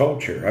everybody's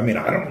culture. I mean,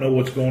 I don't know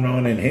what's going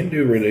on in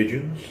Hindu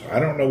religions.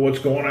 I don't know what's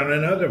going on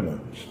in other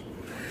ones.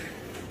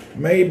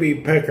 Maybe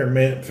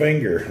peppermint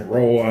finger,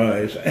 roll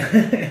eyes.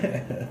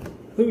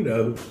 Who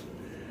knows?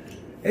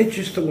 It's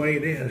just the way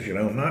it is, you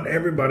know. Not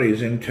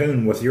everybody's in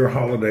tune with your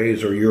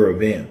holidays or your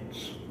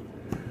events.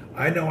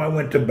 I know I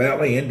went to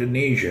Bali,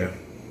 Indonesia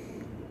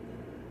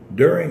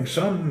during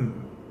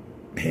some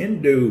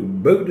Hindu,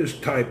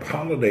 Buddhist type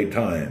holiday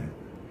time.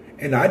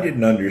 And I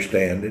didn't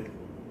understand it.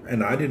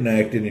 And I didn't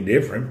act any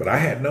different, but I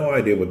had no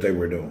idea what they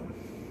were doing.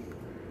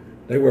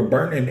 They were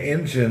burning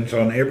incense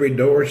on every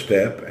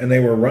doorstep, and they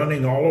were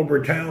running all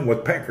over town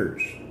with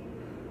peckers.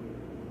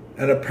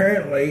 And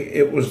apparently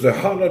it was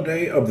the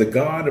holiday of the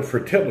god of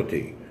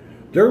fertility.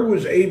 There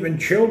was even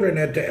children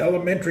at the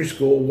elementary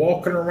school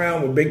walking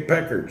around with big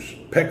peckers.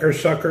 Pecker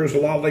suckers,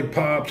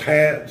 lollipops,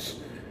 hats.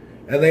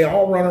 And they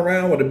all run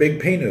around with a big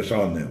penis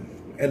on them.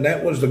 And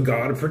that was the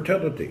god of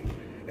fertility.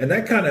 And I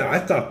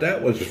thought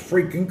that was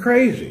freaking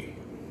crazy.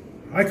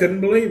 I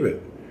couldn't believe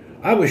it.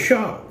 I was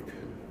shocked.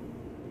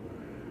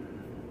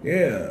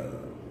 Yeah.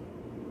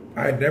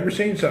 I'd never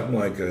seen something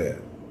like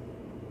that.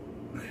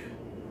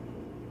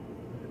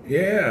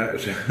 Yeah,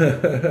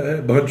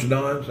 a bunch of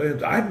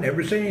nonsense. I'd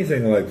never seen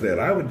anything like that.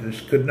 I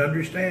just couldn't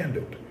understand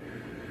it.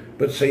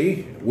 But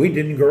see, we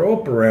didn't grow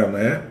up around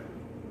that.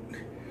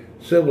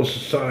 Civil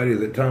society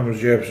that Thomas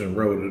Jefferson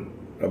wrote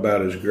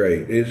about is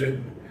great, is it?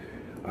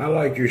 I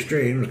like your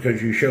streams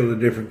because you show the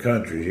different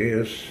countries,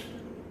 yes.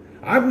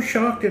 I was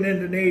shocked in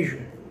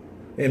Indonesia,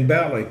 in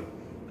Bali.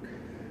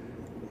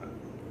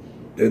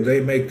 Did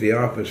they make the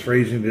office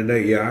freezing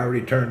today? Yeah, I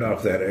already turned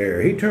off that air.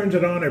 He turns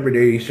it on every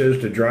day, he says,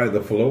 to dry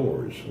the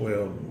floors.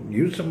 Well,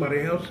 use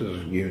somebody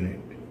else's unit.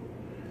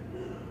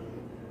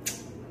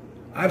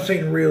 I've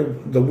seen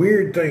the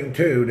weird thing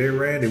too, dear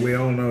Randy, we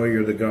all know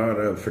you're the god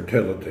of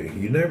fertility.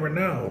 You never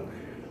know.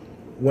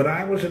 When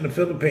I was in the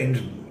Philippines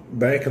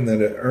back in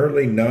the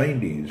early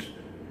 90s,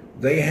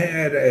 they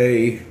had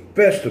a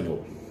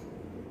festival.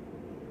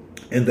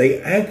 And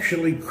they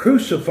actually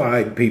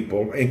crucified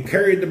people and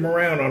carried them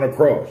around on a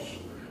cross.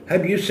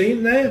 Have you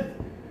seen that?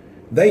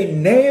 They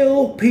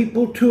nail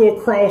people to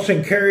a cross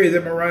and carry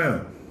them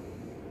around.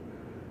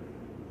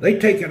 They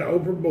take it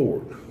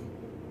overboard.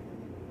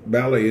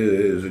 Bali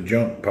is a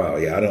junk pile.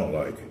 Yeah, I don't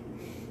like it.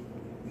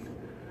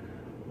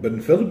 But in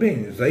the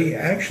Philippines, they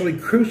actually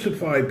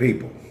crucify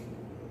people.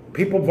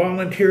 People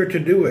volunteer to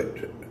do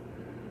it.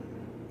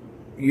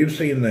 You've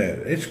seen that.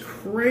 It's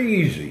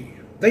crazy.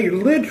 They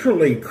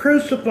literally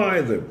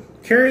crucify them,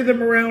 carry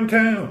them around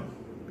town.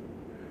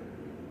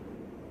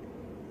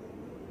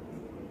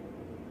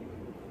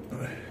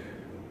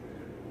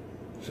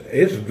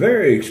 It's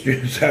very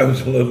extreme.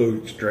 Sounds a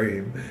little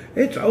extreme.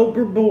 It's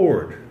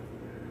overboard.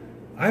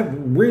 I've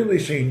really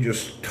seen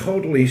just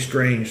totally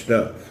strange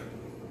stuff.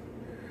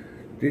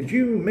 Did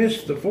you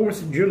miss the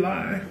 4th of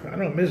July? I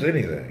don't miss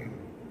anything.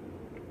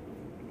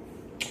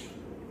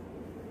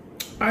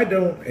 I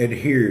don't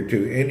adhere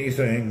to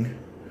anything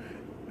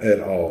at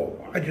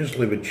all. I just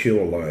live a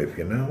chill life,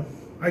 you know.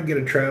 I get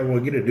to travel, I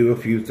get to do a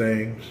few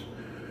things.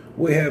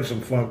 We have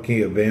some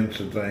funky events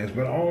and things,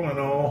 but all in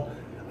all,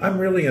 I'm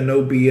really a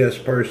no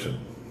BS person.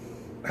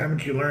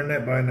 Haven't you learned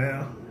that by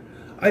now?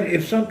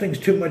 If something's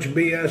too much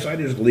BS, I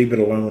just leave it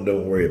alone,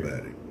 don't worry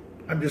about it.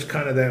 I'm just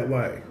kind of that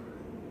way.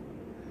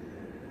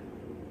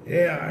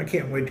 Yeah, I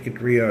can't wait to get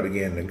to Riyadh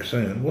again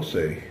soon, we'll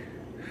see.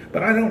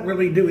 But I don't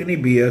really do any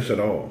BS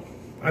at all.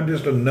 I'm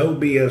just a no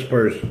BS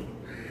person.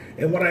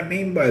 And what I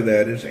mean by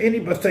that is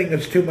anything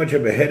that's too much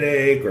of a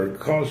headache or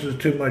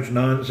causes too much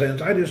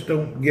nonsense, I just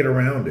don't get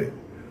around it.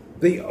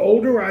 The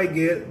older I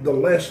get, the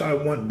less I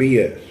want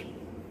BS.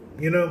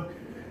 You know,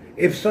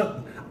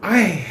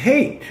 I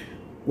hate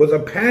with a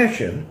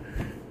passion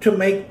to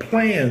make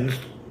plans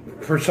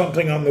for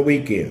something on the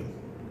weekend.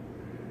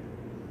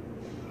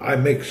 I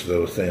mix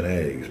those thin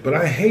eggs, but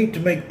I hate to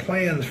make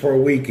plans for a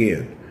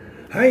weekend.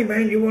 Hey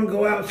man, you want to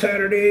go out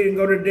Saturday and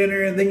go to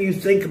dinner, and then you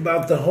think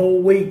about the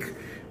whole week.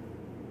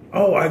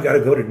 Oh, I got to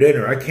go to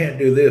dinner. I can't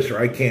do this or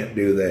I can't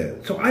do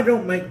that. So I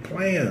don't make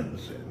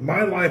plans.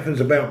 My life is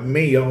about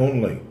me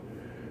only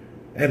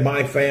and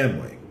my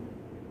family.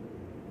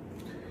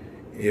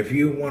 If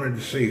you wanted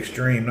to see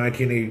extreme,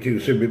 1982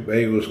 Subic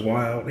Bay was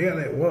wild. Yeah,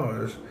 that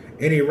was.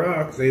 In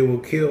Iraq, they will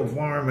kill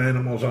farm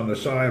animals on the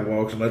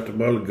sidewalks and let the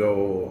blood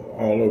go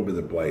all over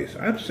the place.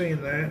 I've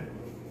seen that.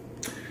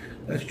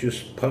 That's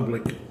just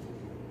public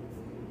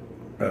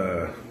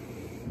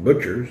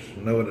butchers.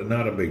 No,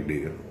 not a big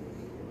deal.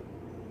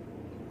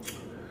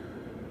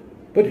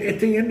 But at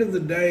the end of the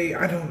day,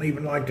 I don't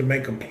even like to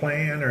make a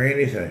plan or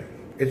anything.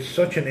 It's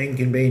such an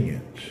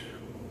inconvenience.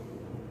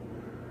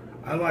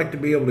 I like to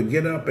be able to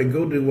get up and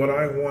go do what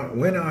I want,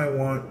 when I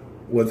want,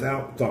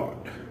 without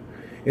thought.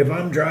 If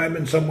I'm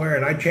driving somewhere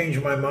and I change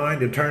my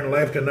mind to turn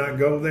left and not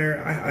go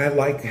there, I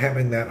like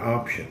having that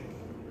option.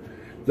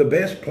 The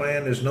best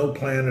plan is no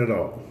plan at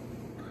all.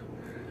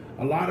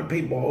 A lot of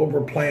people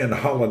overplan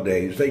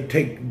holidays. They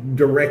take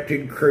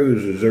directed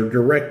cruises or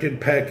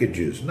directed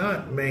packages.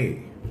 Not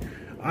me.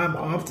 I'm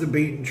off the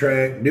beaten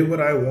track, do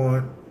what I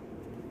want,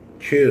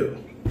 chill.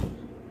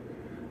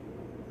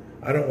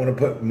 I don't want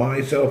to put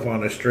myself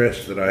on a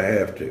stress that I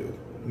have to.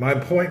 My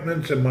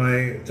appointments and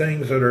my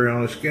things that are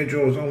on a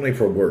schedule is only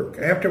for work.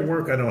 After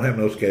work, I don't have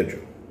no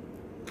schedule.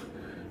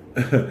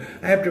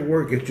 After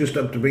work, it's just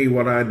up to me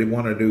what I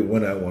want to do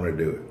when I want to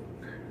do it.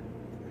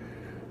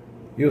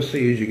 You'll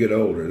see as you get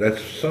older,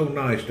 that's so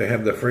nice to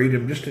have the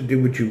freedom just to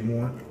do what you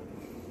want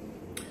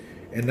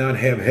and not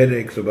have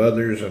headaches of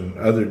others and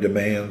other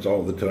demands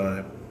all the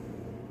time.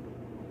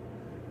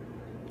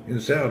 In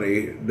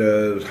Saudi,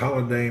 does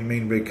holiday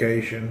mean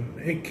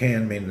vacation? It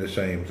can mean the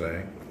same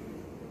thing.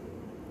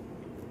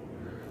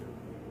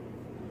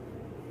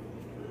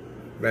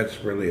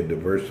 That's really a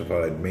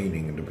diversified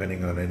meaning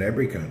depending on in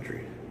every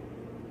country.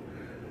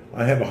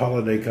 I have a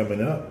holiday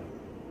coming up.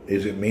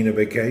 Does it mean a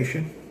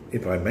vacation?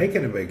 If I make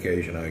it a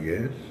vacation, I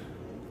guess.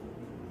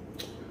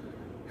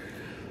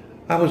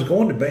 I was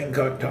going to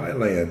Bangkok,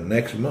 Thailand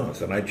next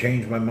month, and I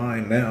changed my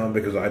mind now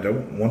because I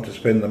don't want to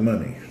spend the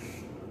money.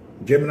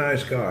 Gemini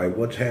Sky,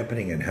 what's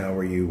happening and how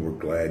are you? We're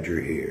glad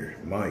you're here.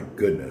 My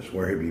goodness,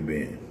 where have you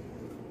been?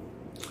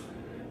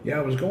 Yeah,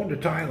 I was going to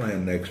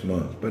Thailand next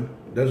month, but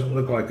it doesn't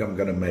look like I'm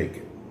going to make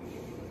it.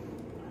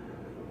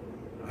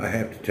 I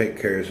have to take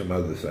care of some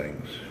other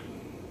things.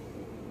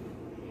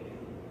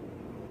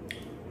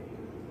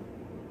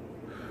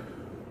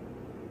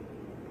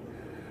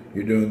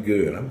 You're doing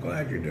good. I'm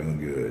glad you're doing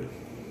good.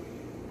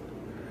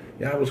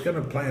 Yeah, I was going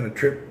to plan a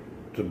trip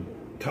to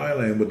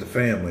Thailand with the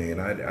family, and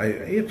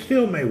it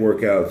still may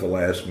work out at the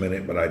last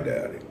minute, but I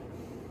doubt it.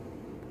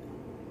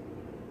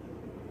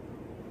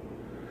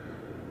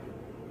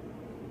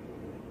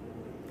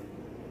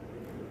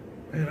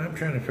 Man, I'm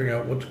trying to figure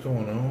out what's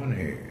going on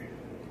here.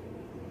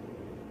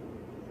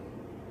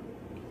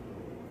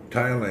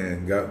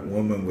 Thailand got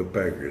woman with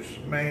peckers.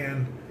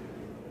 Man,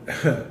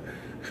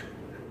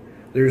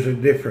 there's a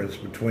difference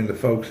between the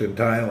folks in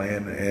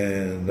Thailand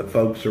and the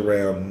folks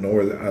around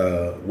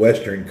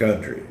western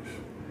countries.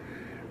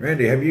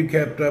 Randy, have you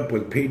kept up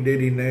with P.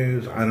 Diddy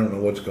news? I don't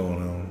know what's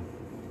going on.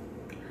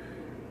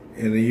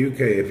 In the UK,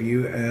 if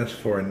you ask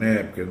for a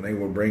napkin, they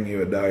will bring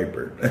you a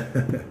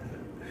diaper.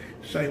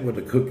 Same with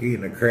the cookie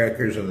and the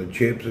crackers and the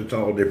chips. It's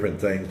all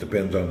different things.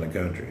 Depends on the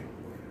country.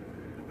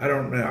 I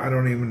don't know. I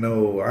don't even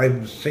know.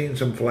 I've seen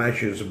some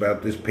flashes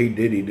about this P.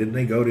 Diddy. Didn't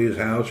they go to his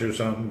house or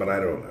something? But I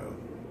don't know.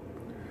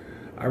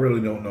 I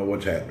really don't know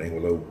what's happening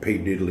with old P.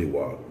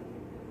 Diddlywop.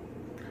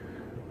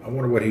 I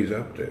wonder what he's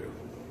up to.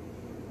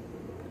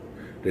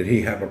 Did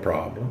he have a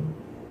problem?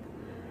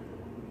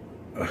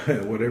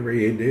 Whatever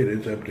he did,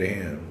 it's up to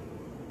him.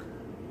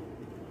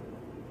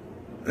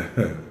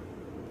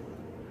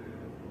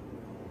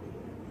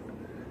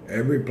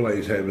 Every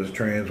place has a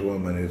trans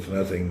woman. It's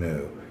nothing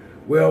new.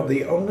 Well,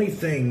 the only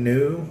thing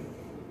new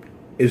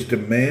is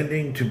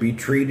demanding to be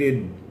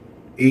treated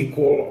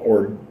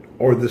equal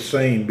or the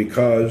same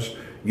because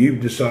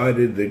you've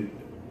decided that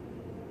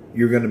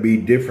you're going to be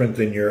different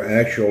than your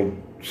actual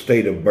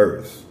state of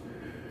birth.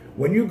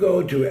 When you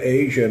go to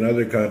Asia and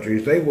other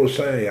countries, they will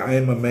say, I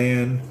am a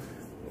man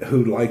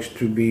who likes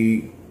to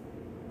be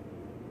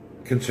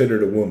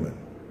considered a woman.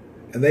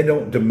 And they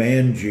don't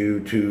demand you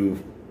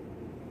to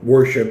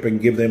worship and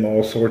give them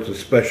all sorts of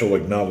special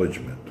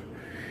acknowledgement.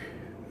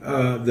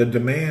 The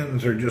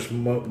demands are just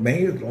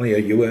mainly a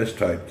U.S.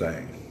 type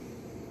thing.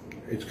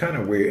 It's kind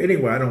of weird.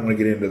 Anyway, I don't want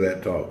to get into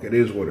that talk. It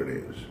is what it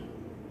is.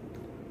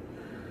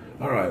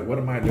 All right, what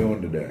am I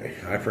doing today?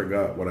 I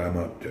forgot what I'm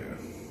up to.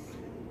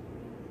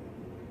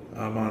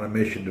 I'm on a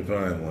mission to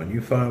find one.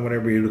 You find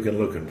whatever you're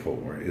looking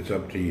for. It's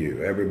up to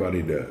you.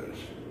 Everybody does.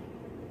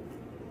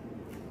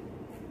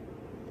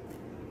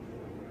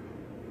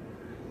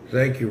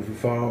 Thank you for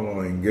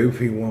following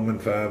Goofy Woman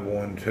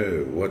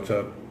 512. What's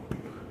up?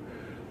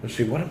 Let's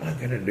see, what am I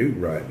going to do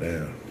right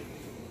now?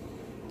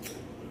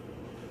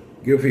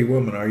 Goofy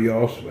Woman, are you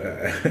also,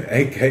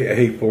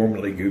 a.k.a.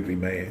 formerly Goofy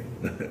Man?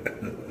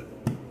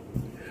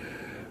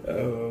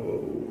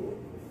 Oh.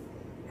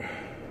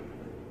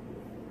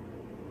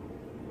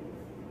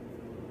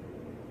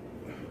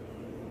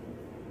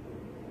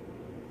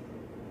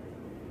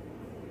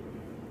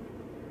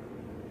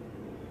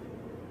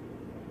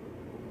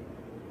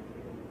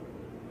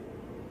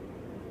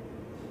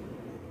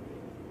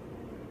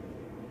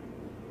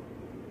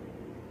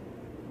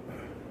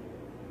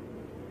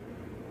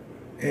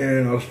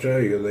 In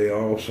Australia, they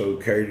also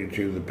cater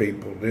to the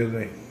people, do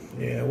they?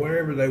 Yeah,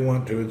 wherever they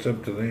want to, it's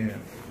up to them.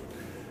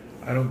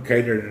 I don't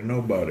cater to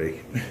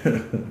nobody.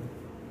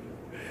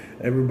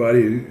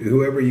 Everybody,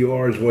 whoever you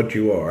are is what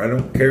you are. I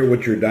don't care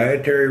what your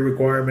dietary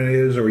requirement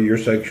is or your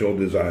sexual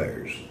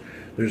desires.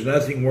 There's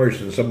nothing worse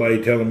than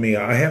somebody telling me,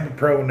 I have a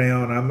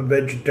pronoun, I'm a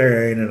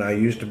vegetarian, and I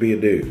used to be a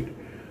dude.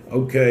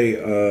 Okay,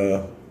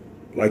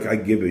 like I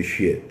give a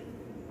shit.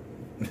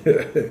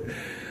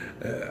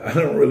 I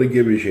don't really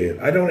give a shit.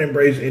 I don't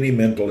embrace any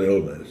mental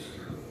illness.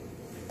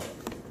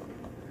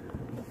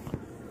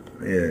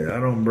 Yeah, I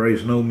don't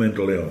embrace no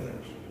mental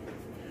illness.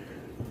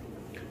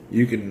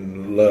 You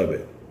can love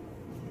it.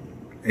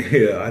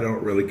 Yeah, I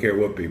don't really care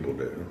what people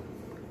do.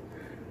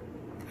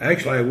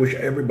 Actually, I wish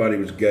everybody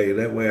was gay.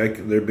 That way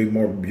there'd be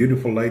more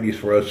beautiful ladies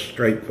for us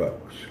straight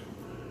folks.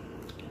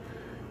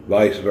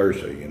 Vice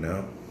versa, you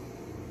know.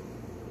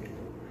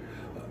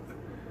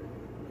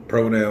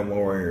 Pronoun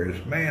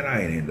warriors. Man,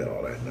 I ain't into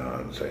all that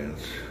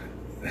nonsense.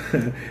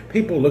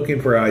 People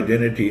looking for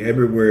identity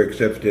everywhere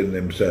except in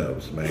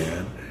themselves,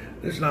 man.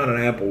 This is not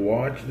an Apple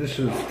Watch. This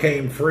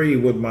came free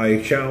with my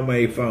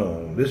Xiaomi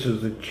phone. This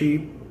is the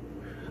cheap.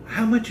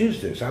 How much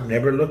is this? I've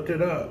never looked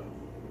it up.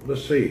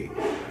 Let's see.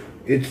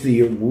 It's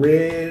the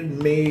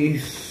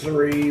Redmi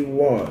 3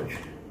 watch.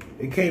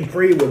 It came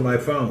free with my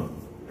phone.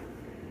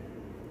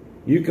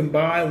 You can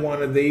buy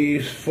one of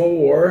these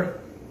for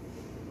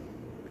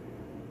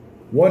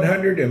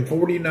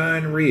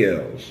 149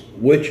 reals,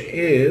 which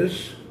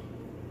is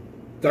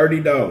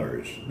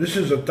 $30. This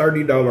is a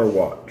 $30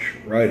 watch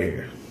right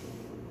here.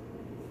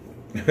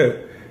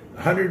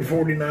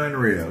 149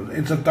 reals.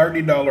 It's a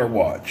 $30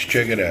 watch.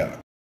 Check it out.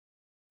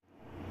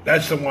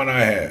 That's the one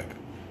I have.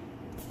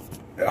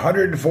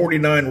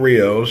 149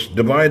 reals.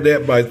 Divide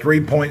that by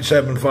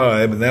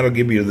 3.75, and that'll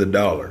give you the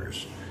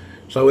dollars.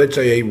 So it's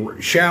a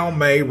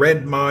Xiaomi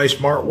Redmi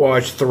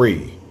Smartwatch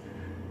 3.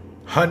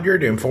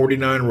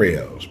 149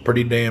 reals.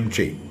 Pretty damn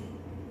cheap.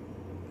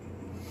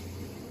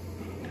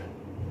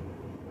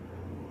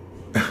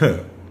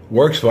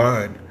 Works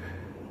fine.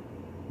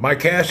 My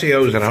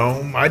Casio's at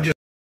home. I just,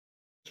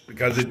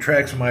 because it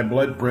tracks my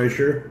blood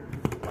pressure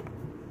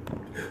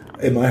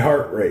and my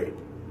heart rate.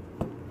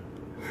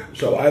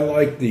 So I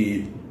like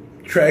the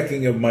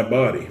tracking of my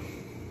body.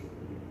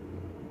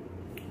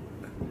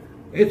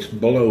 It's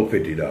below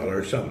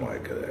 $50, something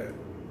like that.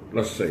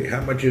 Let's see,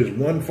 how much is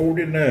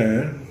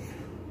 149?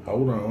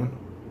 Hold on.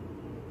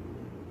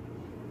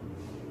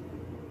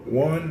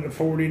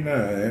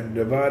 149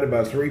 divided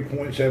by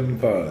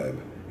 3.75.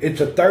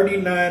 It's a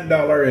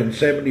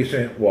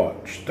 $39.70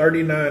 watch.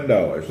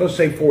 $39. Let's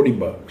say 40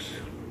 bucks.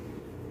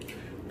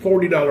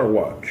 $40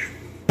 watch.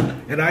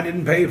 And I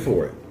didn't pay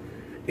for it.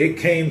 It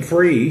came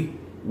free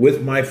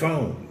with my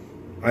phone.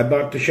 I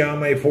bought the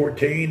Xiaomi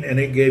 14 and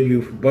it gave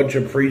you a bunch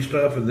of free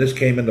stuff, and this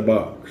came in the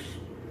box.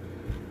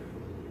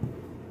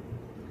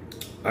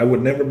 I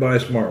would never buy a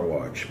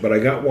smartwatch, but I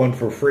got one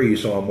for free,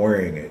 so I'm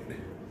wearing it.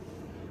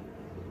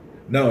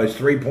 No, it's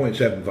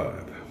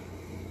 3.75.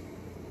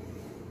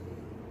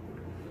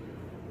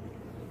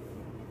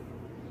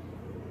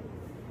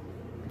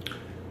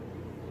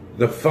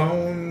 The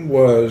phone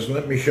was,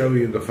 let me show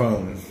you the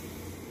phone.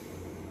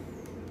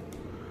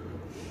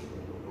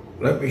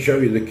 Let me show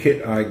you the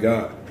kit I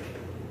got.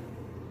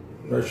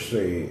 Let's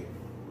see.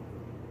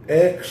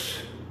 X.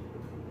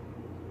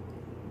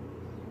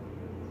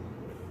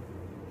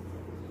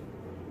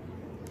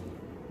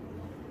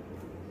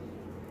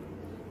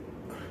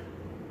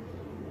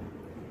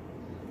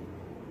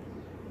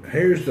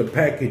 Here's the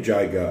package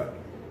I got.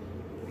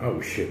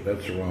 Oh shit,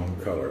 that's the wrong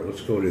color.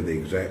 Let's go to the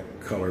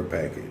exact color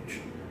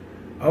package.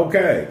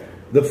 Okay,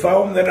 the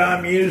phone that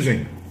I'm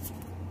using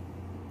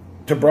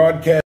to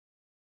broadcast,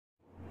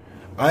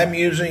 I'm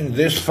using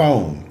this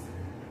phone,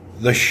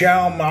 the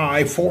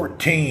Xiaomi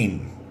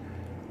 14.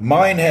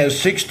 Mine has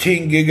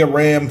 16 gig of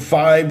RAM,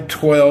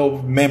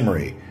 512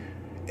 memory.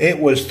 It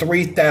was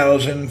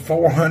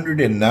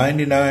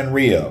 3,499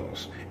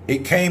 reals.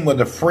 It came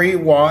with a free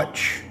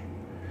watch,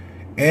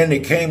 and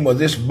it came with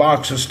this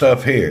box of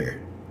stuff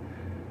here.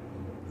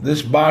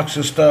 This box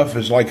of stuff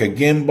is like a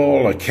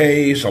gimbal, a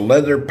case, a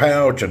leather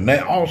pouch,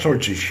 all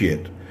sorts of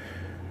shit.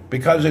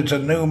 Because it's a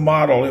new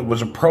model, it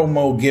was a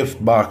promo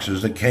gift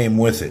boxes that came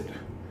with it.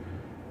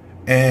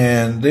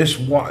 And this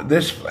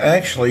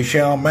actually,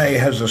 Xiaomi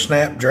has a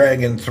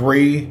Snapdragon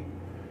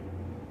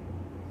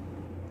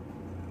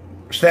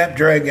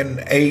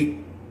 8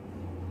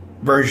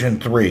 version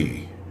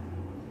 3.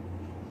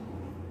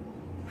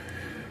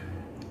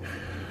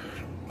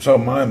 So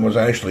mine was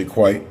actually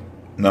quite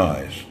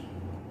nice.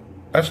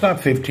 That's not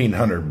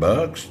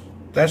 $1,500.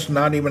 That's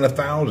not even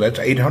 $1,000. That's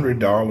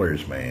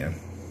 $800, man.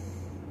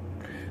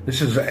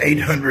 This is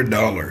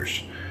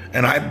 $800,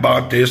 and I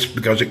bought this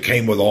because it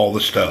came with all the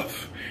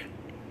stuff.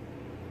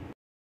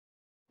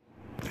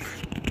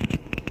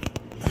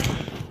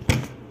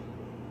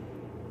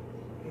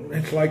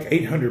 It's like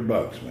 $800,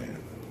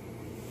 man.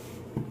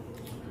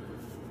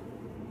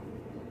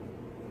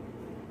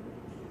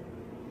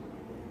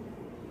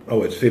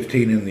 Oh, it's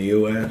 15 in the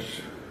U.S.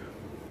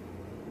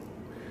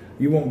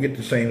 You won't get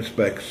the same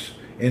specs.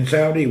 In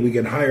Saudi, we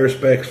get higher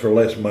specs for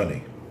less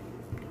money.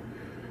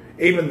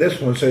 Even this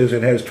one says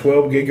it has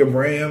 12 gig of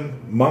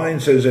RAM. Mine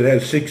says it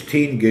has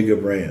 16 gig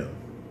of RAM.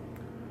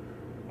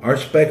 Our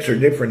specs are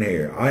different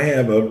here. I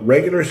have a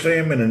regular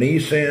SIM and an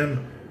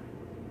eSIM.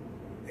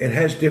 It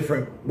has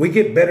different, we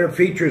get better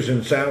features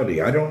in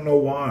Saudi. I don't know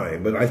why,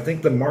 but I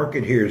think the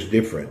market here is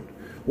different.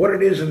 What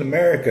it is in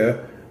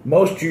America,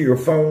 most of your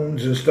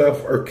phones and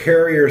stuff are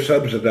carrier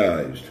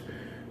subsidized.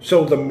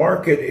 So the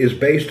market is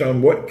based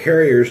on what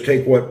carriers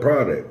take what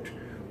product.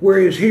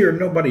 Whereas here,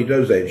 nobody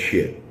does that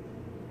shit.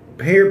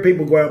 Here,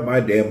 people go out and buy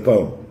a damn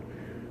phone.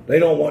 They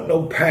don't want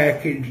no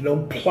package,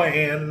 no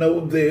plan,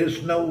 no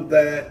this, no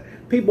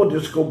that. People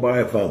just go buy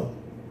a phone.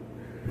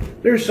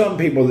 There's some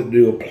people that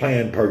do a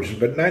planned purchase,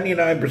 but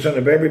 99%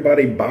 of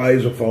everybody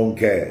buys a phone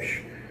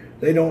cash.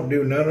 They don't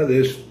do none of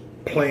this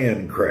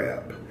planned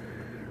crap.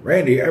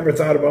 Randy, ever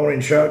thought of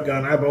owning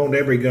shotgun? I've owned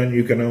every gun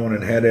you can own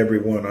and had every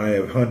one. I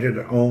have hunted,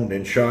 owned,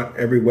 and shot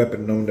every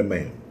weapon known to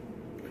man.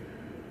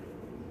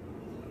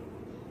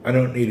 I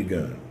don't need a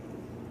gun.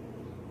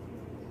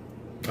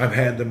 I've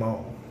had them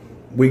all.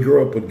 We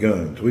grew up with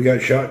guns. We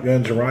got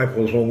shotguns and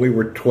rifles when we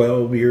were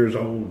 12 years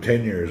old,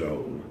 10 years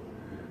old.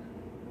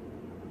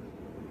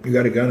 You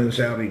got a gun in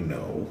Saudi?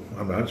 No,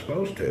 I'm not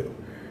supposed to.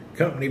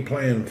 Company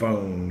plan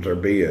phones are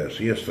BS.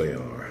 Yes, they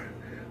are.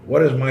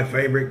 What is my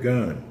favorite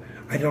gun?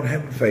 I don't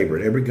have a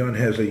favorite. Every gun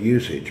has a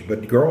usage.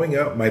 But growing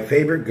up, my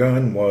favorite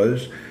gun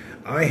was,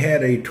 I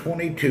had a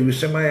 .22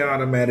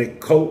 semi-automatic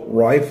Colt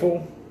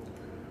rifle,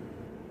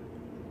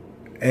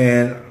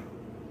 and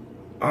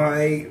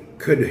I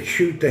could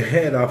shoot the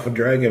head off a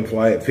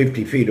dragonfly at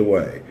 50 feet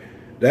away.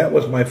 That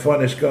was my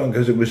funnest gun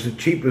because it was the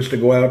cheapest to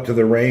go out to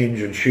the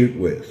range and shoot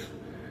with.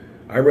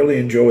 I really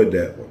enjoyed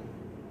that one.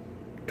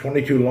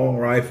 .22 long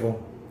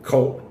rifle,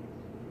 Colt,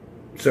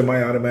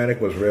 semi-automatic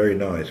was very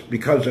nice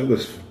because it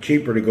was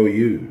cheaper to go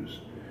use.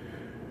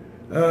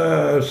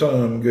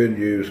 Some good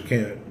use.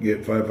 Can't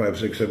get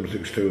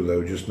 5.56.762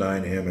 though, just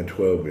 9M and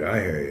 12. I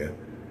hear you.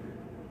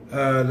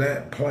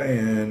 That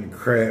plan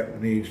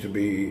crap needs to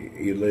be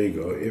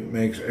illegal. It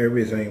makes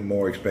everything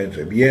more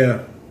expensive.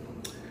 Yeah.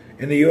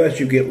 In the U.S.,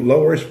 you get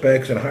lower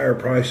specs and higher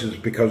prices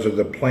because of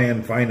the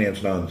plan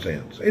finance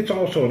nonsense. It's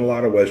also in a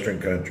lot of Western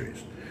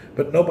countries.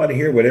 But nobody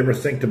here would ever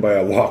think to buy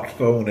a locked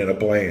phone in a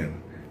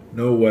plan.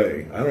 No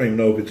way. I don't even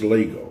know if it's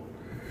legal.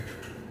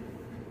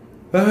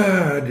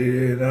 I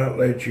did not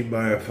let you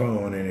buy a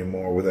phone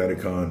anymore without a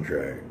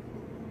contract.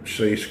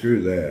 See,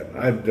 screw that.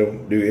 I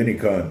don't do any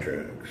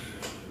contracts.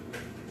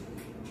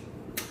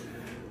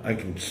 I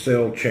can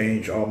sell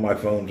change. All my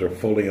phones are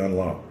fully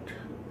unlocked.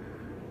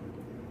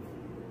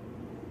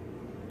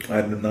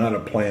 I'm not a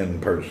plan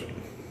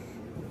person.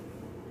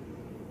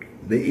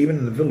 Even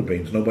in the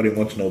Philippines, nobody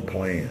wants no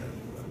plan.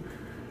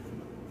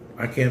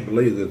 I can't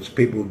believe that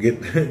people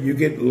you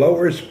get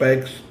lower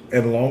specs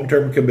and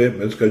long-term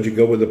commitments because you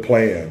go with a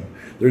plan.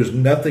 There's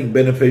nothing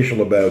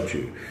beneficial about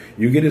you.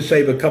 You get to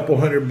save a couple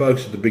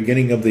 $100 at the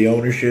beginning of the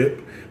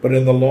ownership, but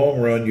in the long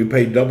run, you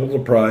pay double the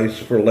price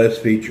for less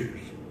features.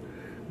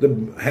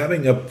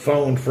 Having a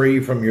phone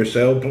free from your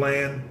cell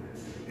plan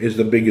is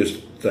the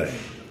biggest thing.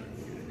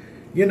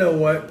 You know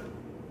what?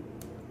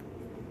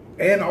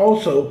 And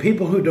also,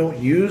 people who don't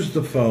use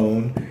the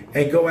phone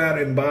and go out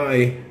and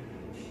buy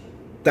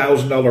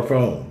 $1,000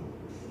 phone,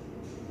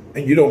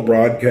 and you don't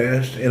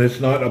broadcast, and it's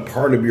not a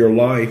part of your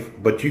life,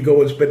 but you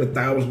go and spend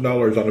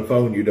 $1,000 on a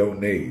phone you don't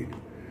need.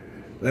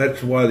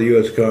 That's why the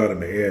U.S.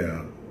 economy,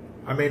 yeah.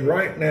 I mean,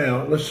 right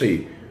now, let's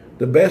see,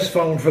 the best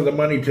phone for the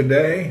money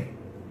today,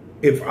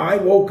 if I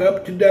woke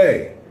up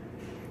today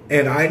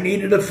and I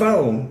needed a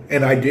phone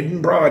and I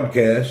didn't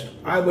broadcast,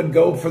 I would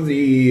go for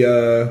the,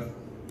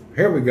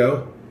 here we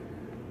go.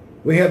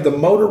 We have the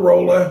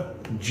Motorola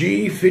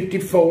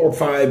G54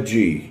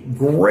 5G.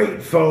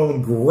 Great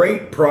phone,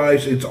 great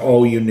price. It's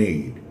all you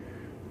need.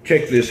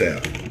 Check this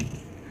out.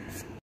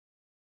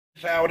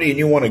 Saudi, and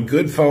you want a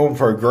good phone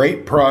for a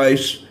great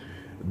price.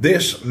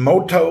 This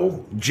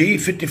Moto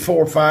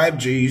G54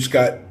 5G's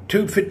got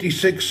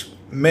 256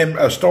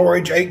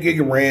 storage, 8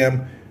 gig of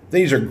RAM.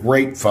 These are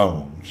great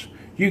phones.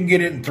 You can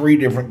get it in 3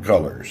 different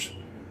colors.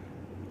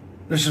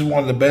 This is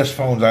one of the best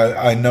phones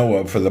I know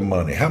of for the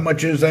money. How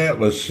much is that?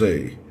 Let's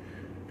see.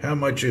 How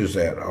much is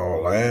that?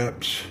 All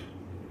apps.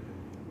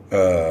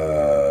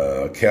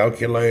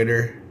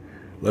 Calculator.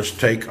 Let's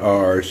take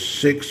our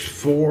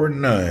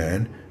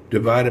 649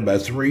 divided by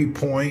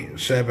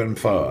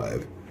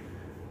 3.75.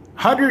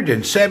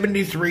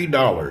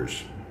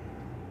 $173.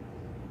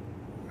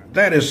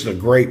 That is a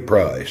great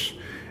price.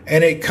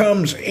 And it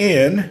comes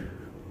in,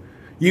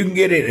 you can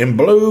get it in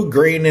blue,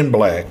 green, and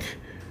black.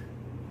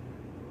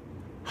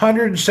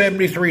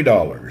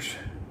 $173.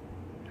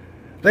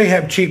 They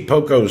have cheap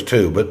Pocos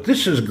too, but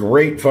this is a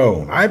great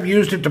phone. I've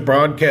used it to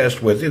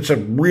broadcast with. It's a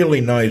really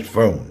nice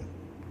phone.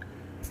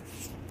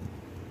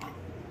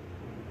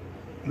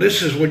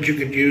 This is what you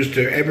can use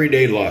to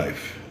everyday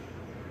life.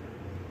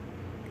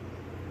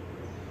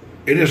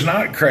 It is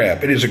not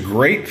crap. It is a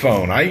great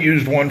phone. I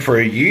used one for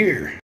a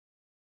year.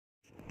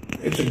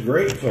 It's a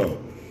great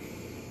phone.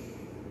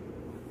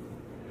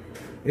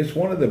 It's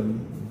one of the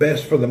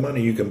best for the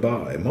money you can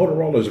buy.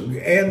 Motorola's,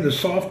 and the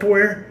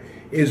software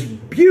is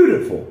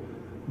beautiful.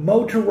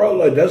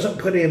 Motorola doesn't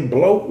put in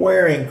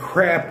bloatware and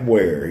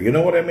crapware. You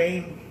know what I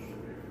mean?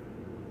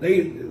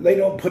 They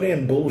don't put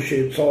in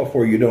bullshit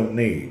software you don't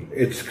need.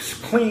 It's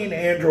clean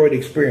Android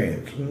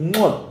experience.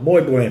 Mwah,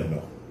 muy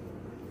bueno.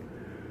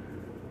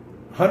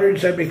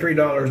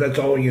 $173, that's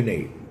all you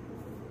need.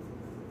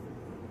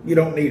 You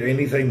don't need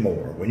anything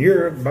more. When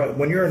you're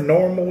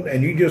normal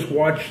and you just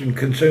watch and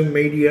consume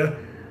media,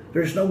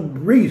 there's no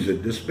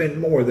reason to spend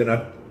more than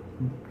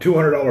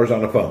 $200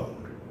 on a phone.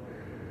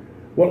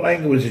 What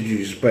language did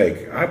you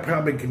speak? I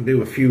probably can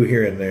do a few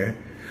here and there.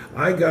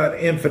 I got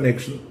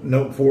Infinix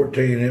Note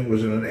 14. It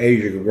was in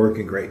Asia,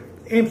 working great.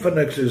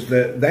 Infinix is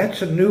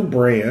that's a new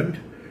brand,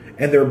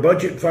 and they're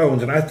budget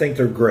phones, and I think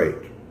they're great.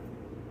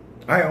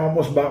 I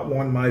almost bought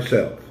one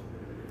myself.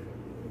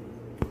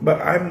 But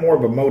I'm more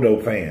of a Moto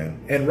fan.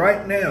 And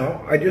right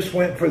now, I just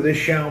went for this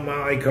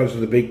Xiaomi because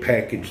of the big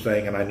package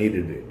thing, and I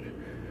needed it.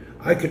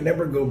 I could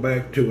never go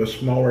back to a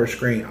smaller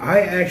screen. I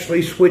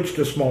actually switched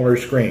to smaller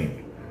screen.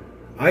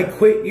 I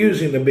quit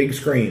using the big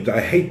screens.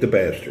 I hate the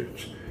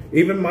bastards.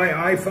 Even my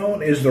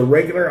iPhone is the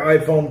regular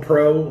iPhone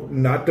Pro,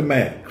 not the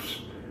Max.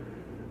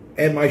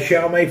 and my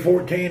Xiaomi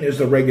 14 is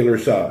the regular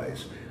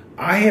size.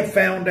 I have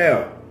found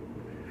out,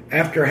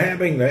 after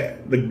having the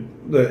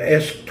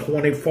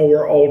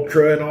S24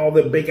 Ultra and all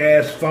the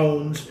big-ass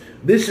phones,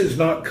 this is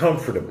not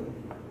comfortable.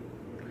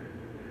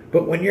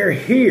 But when you're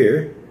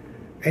here,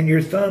 and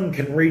your thumb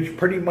can reach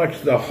pretty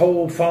much the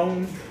whole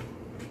phone,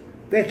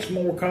 that's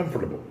more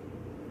comfortable.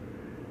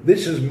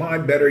 This is my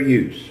better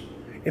use.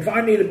 If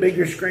I need a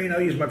bigger screen,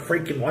 I'll use my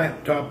freaking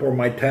laptop or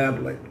my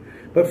tablet.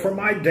 But for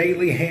my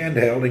daily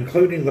handheld,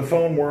 including the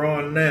phone we're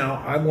on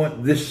now, I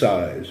want this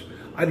size.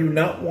 I do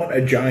not want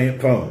a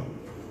giant phone.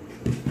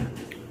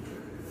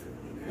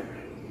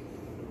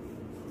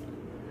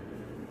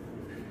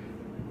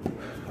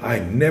 I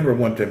never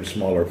want them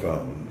smaller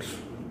phones.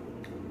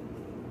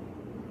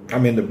 I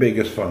mean the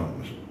biggest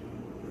phones.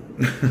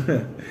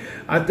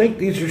 I think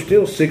these are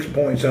still 6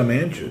 point some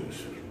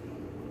inches.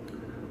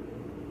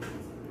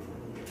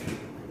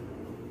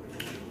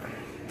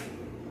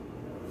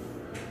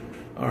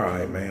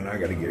 Alright, man, I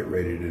gotta get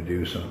ready to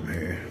do something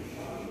here.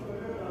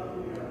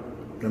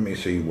 Let me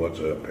see what's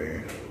up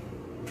here.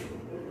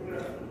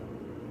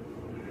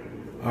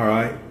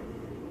 Alright.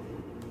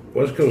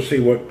 Let's go see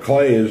what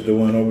Clay is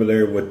doing over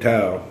there with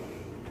Tao.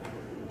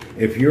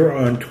 If you're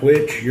on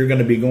Twitch, you're going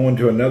to be going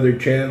to another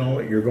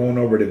channel. You're going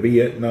over to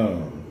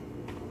Vietnam.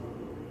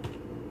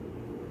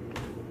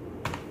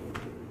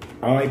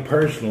 I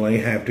personally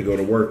have to go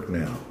to work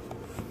now.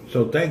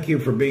 So thank you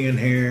for being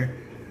here.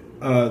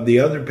 The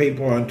other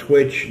people on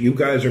Twitch, you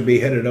guys are be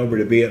headed over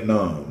to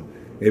Vietnam.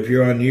 If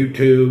you're on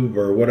YouTube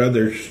or what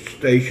other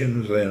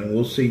stations, then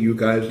we'll see you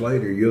guys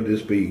later. You'll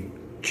just be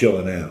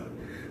chilling out.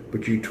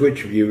 But you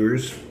Twitch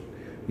viewers,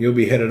 you'll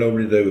be headed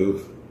over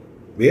to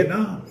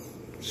Vietnam.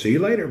 See you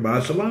later.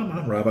 Ba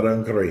salama.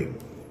 Ramadan Kareem.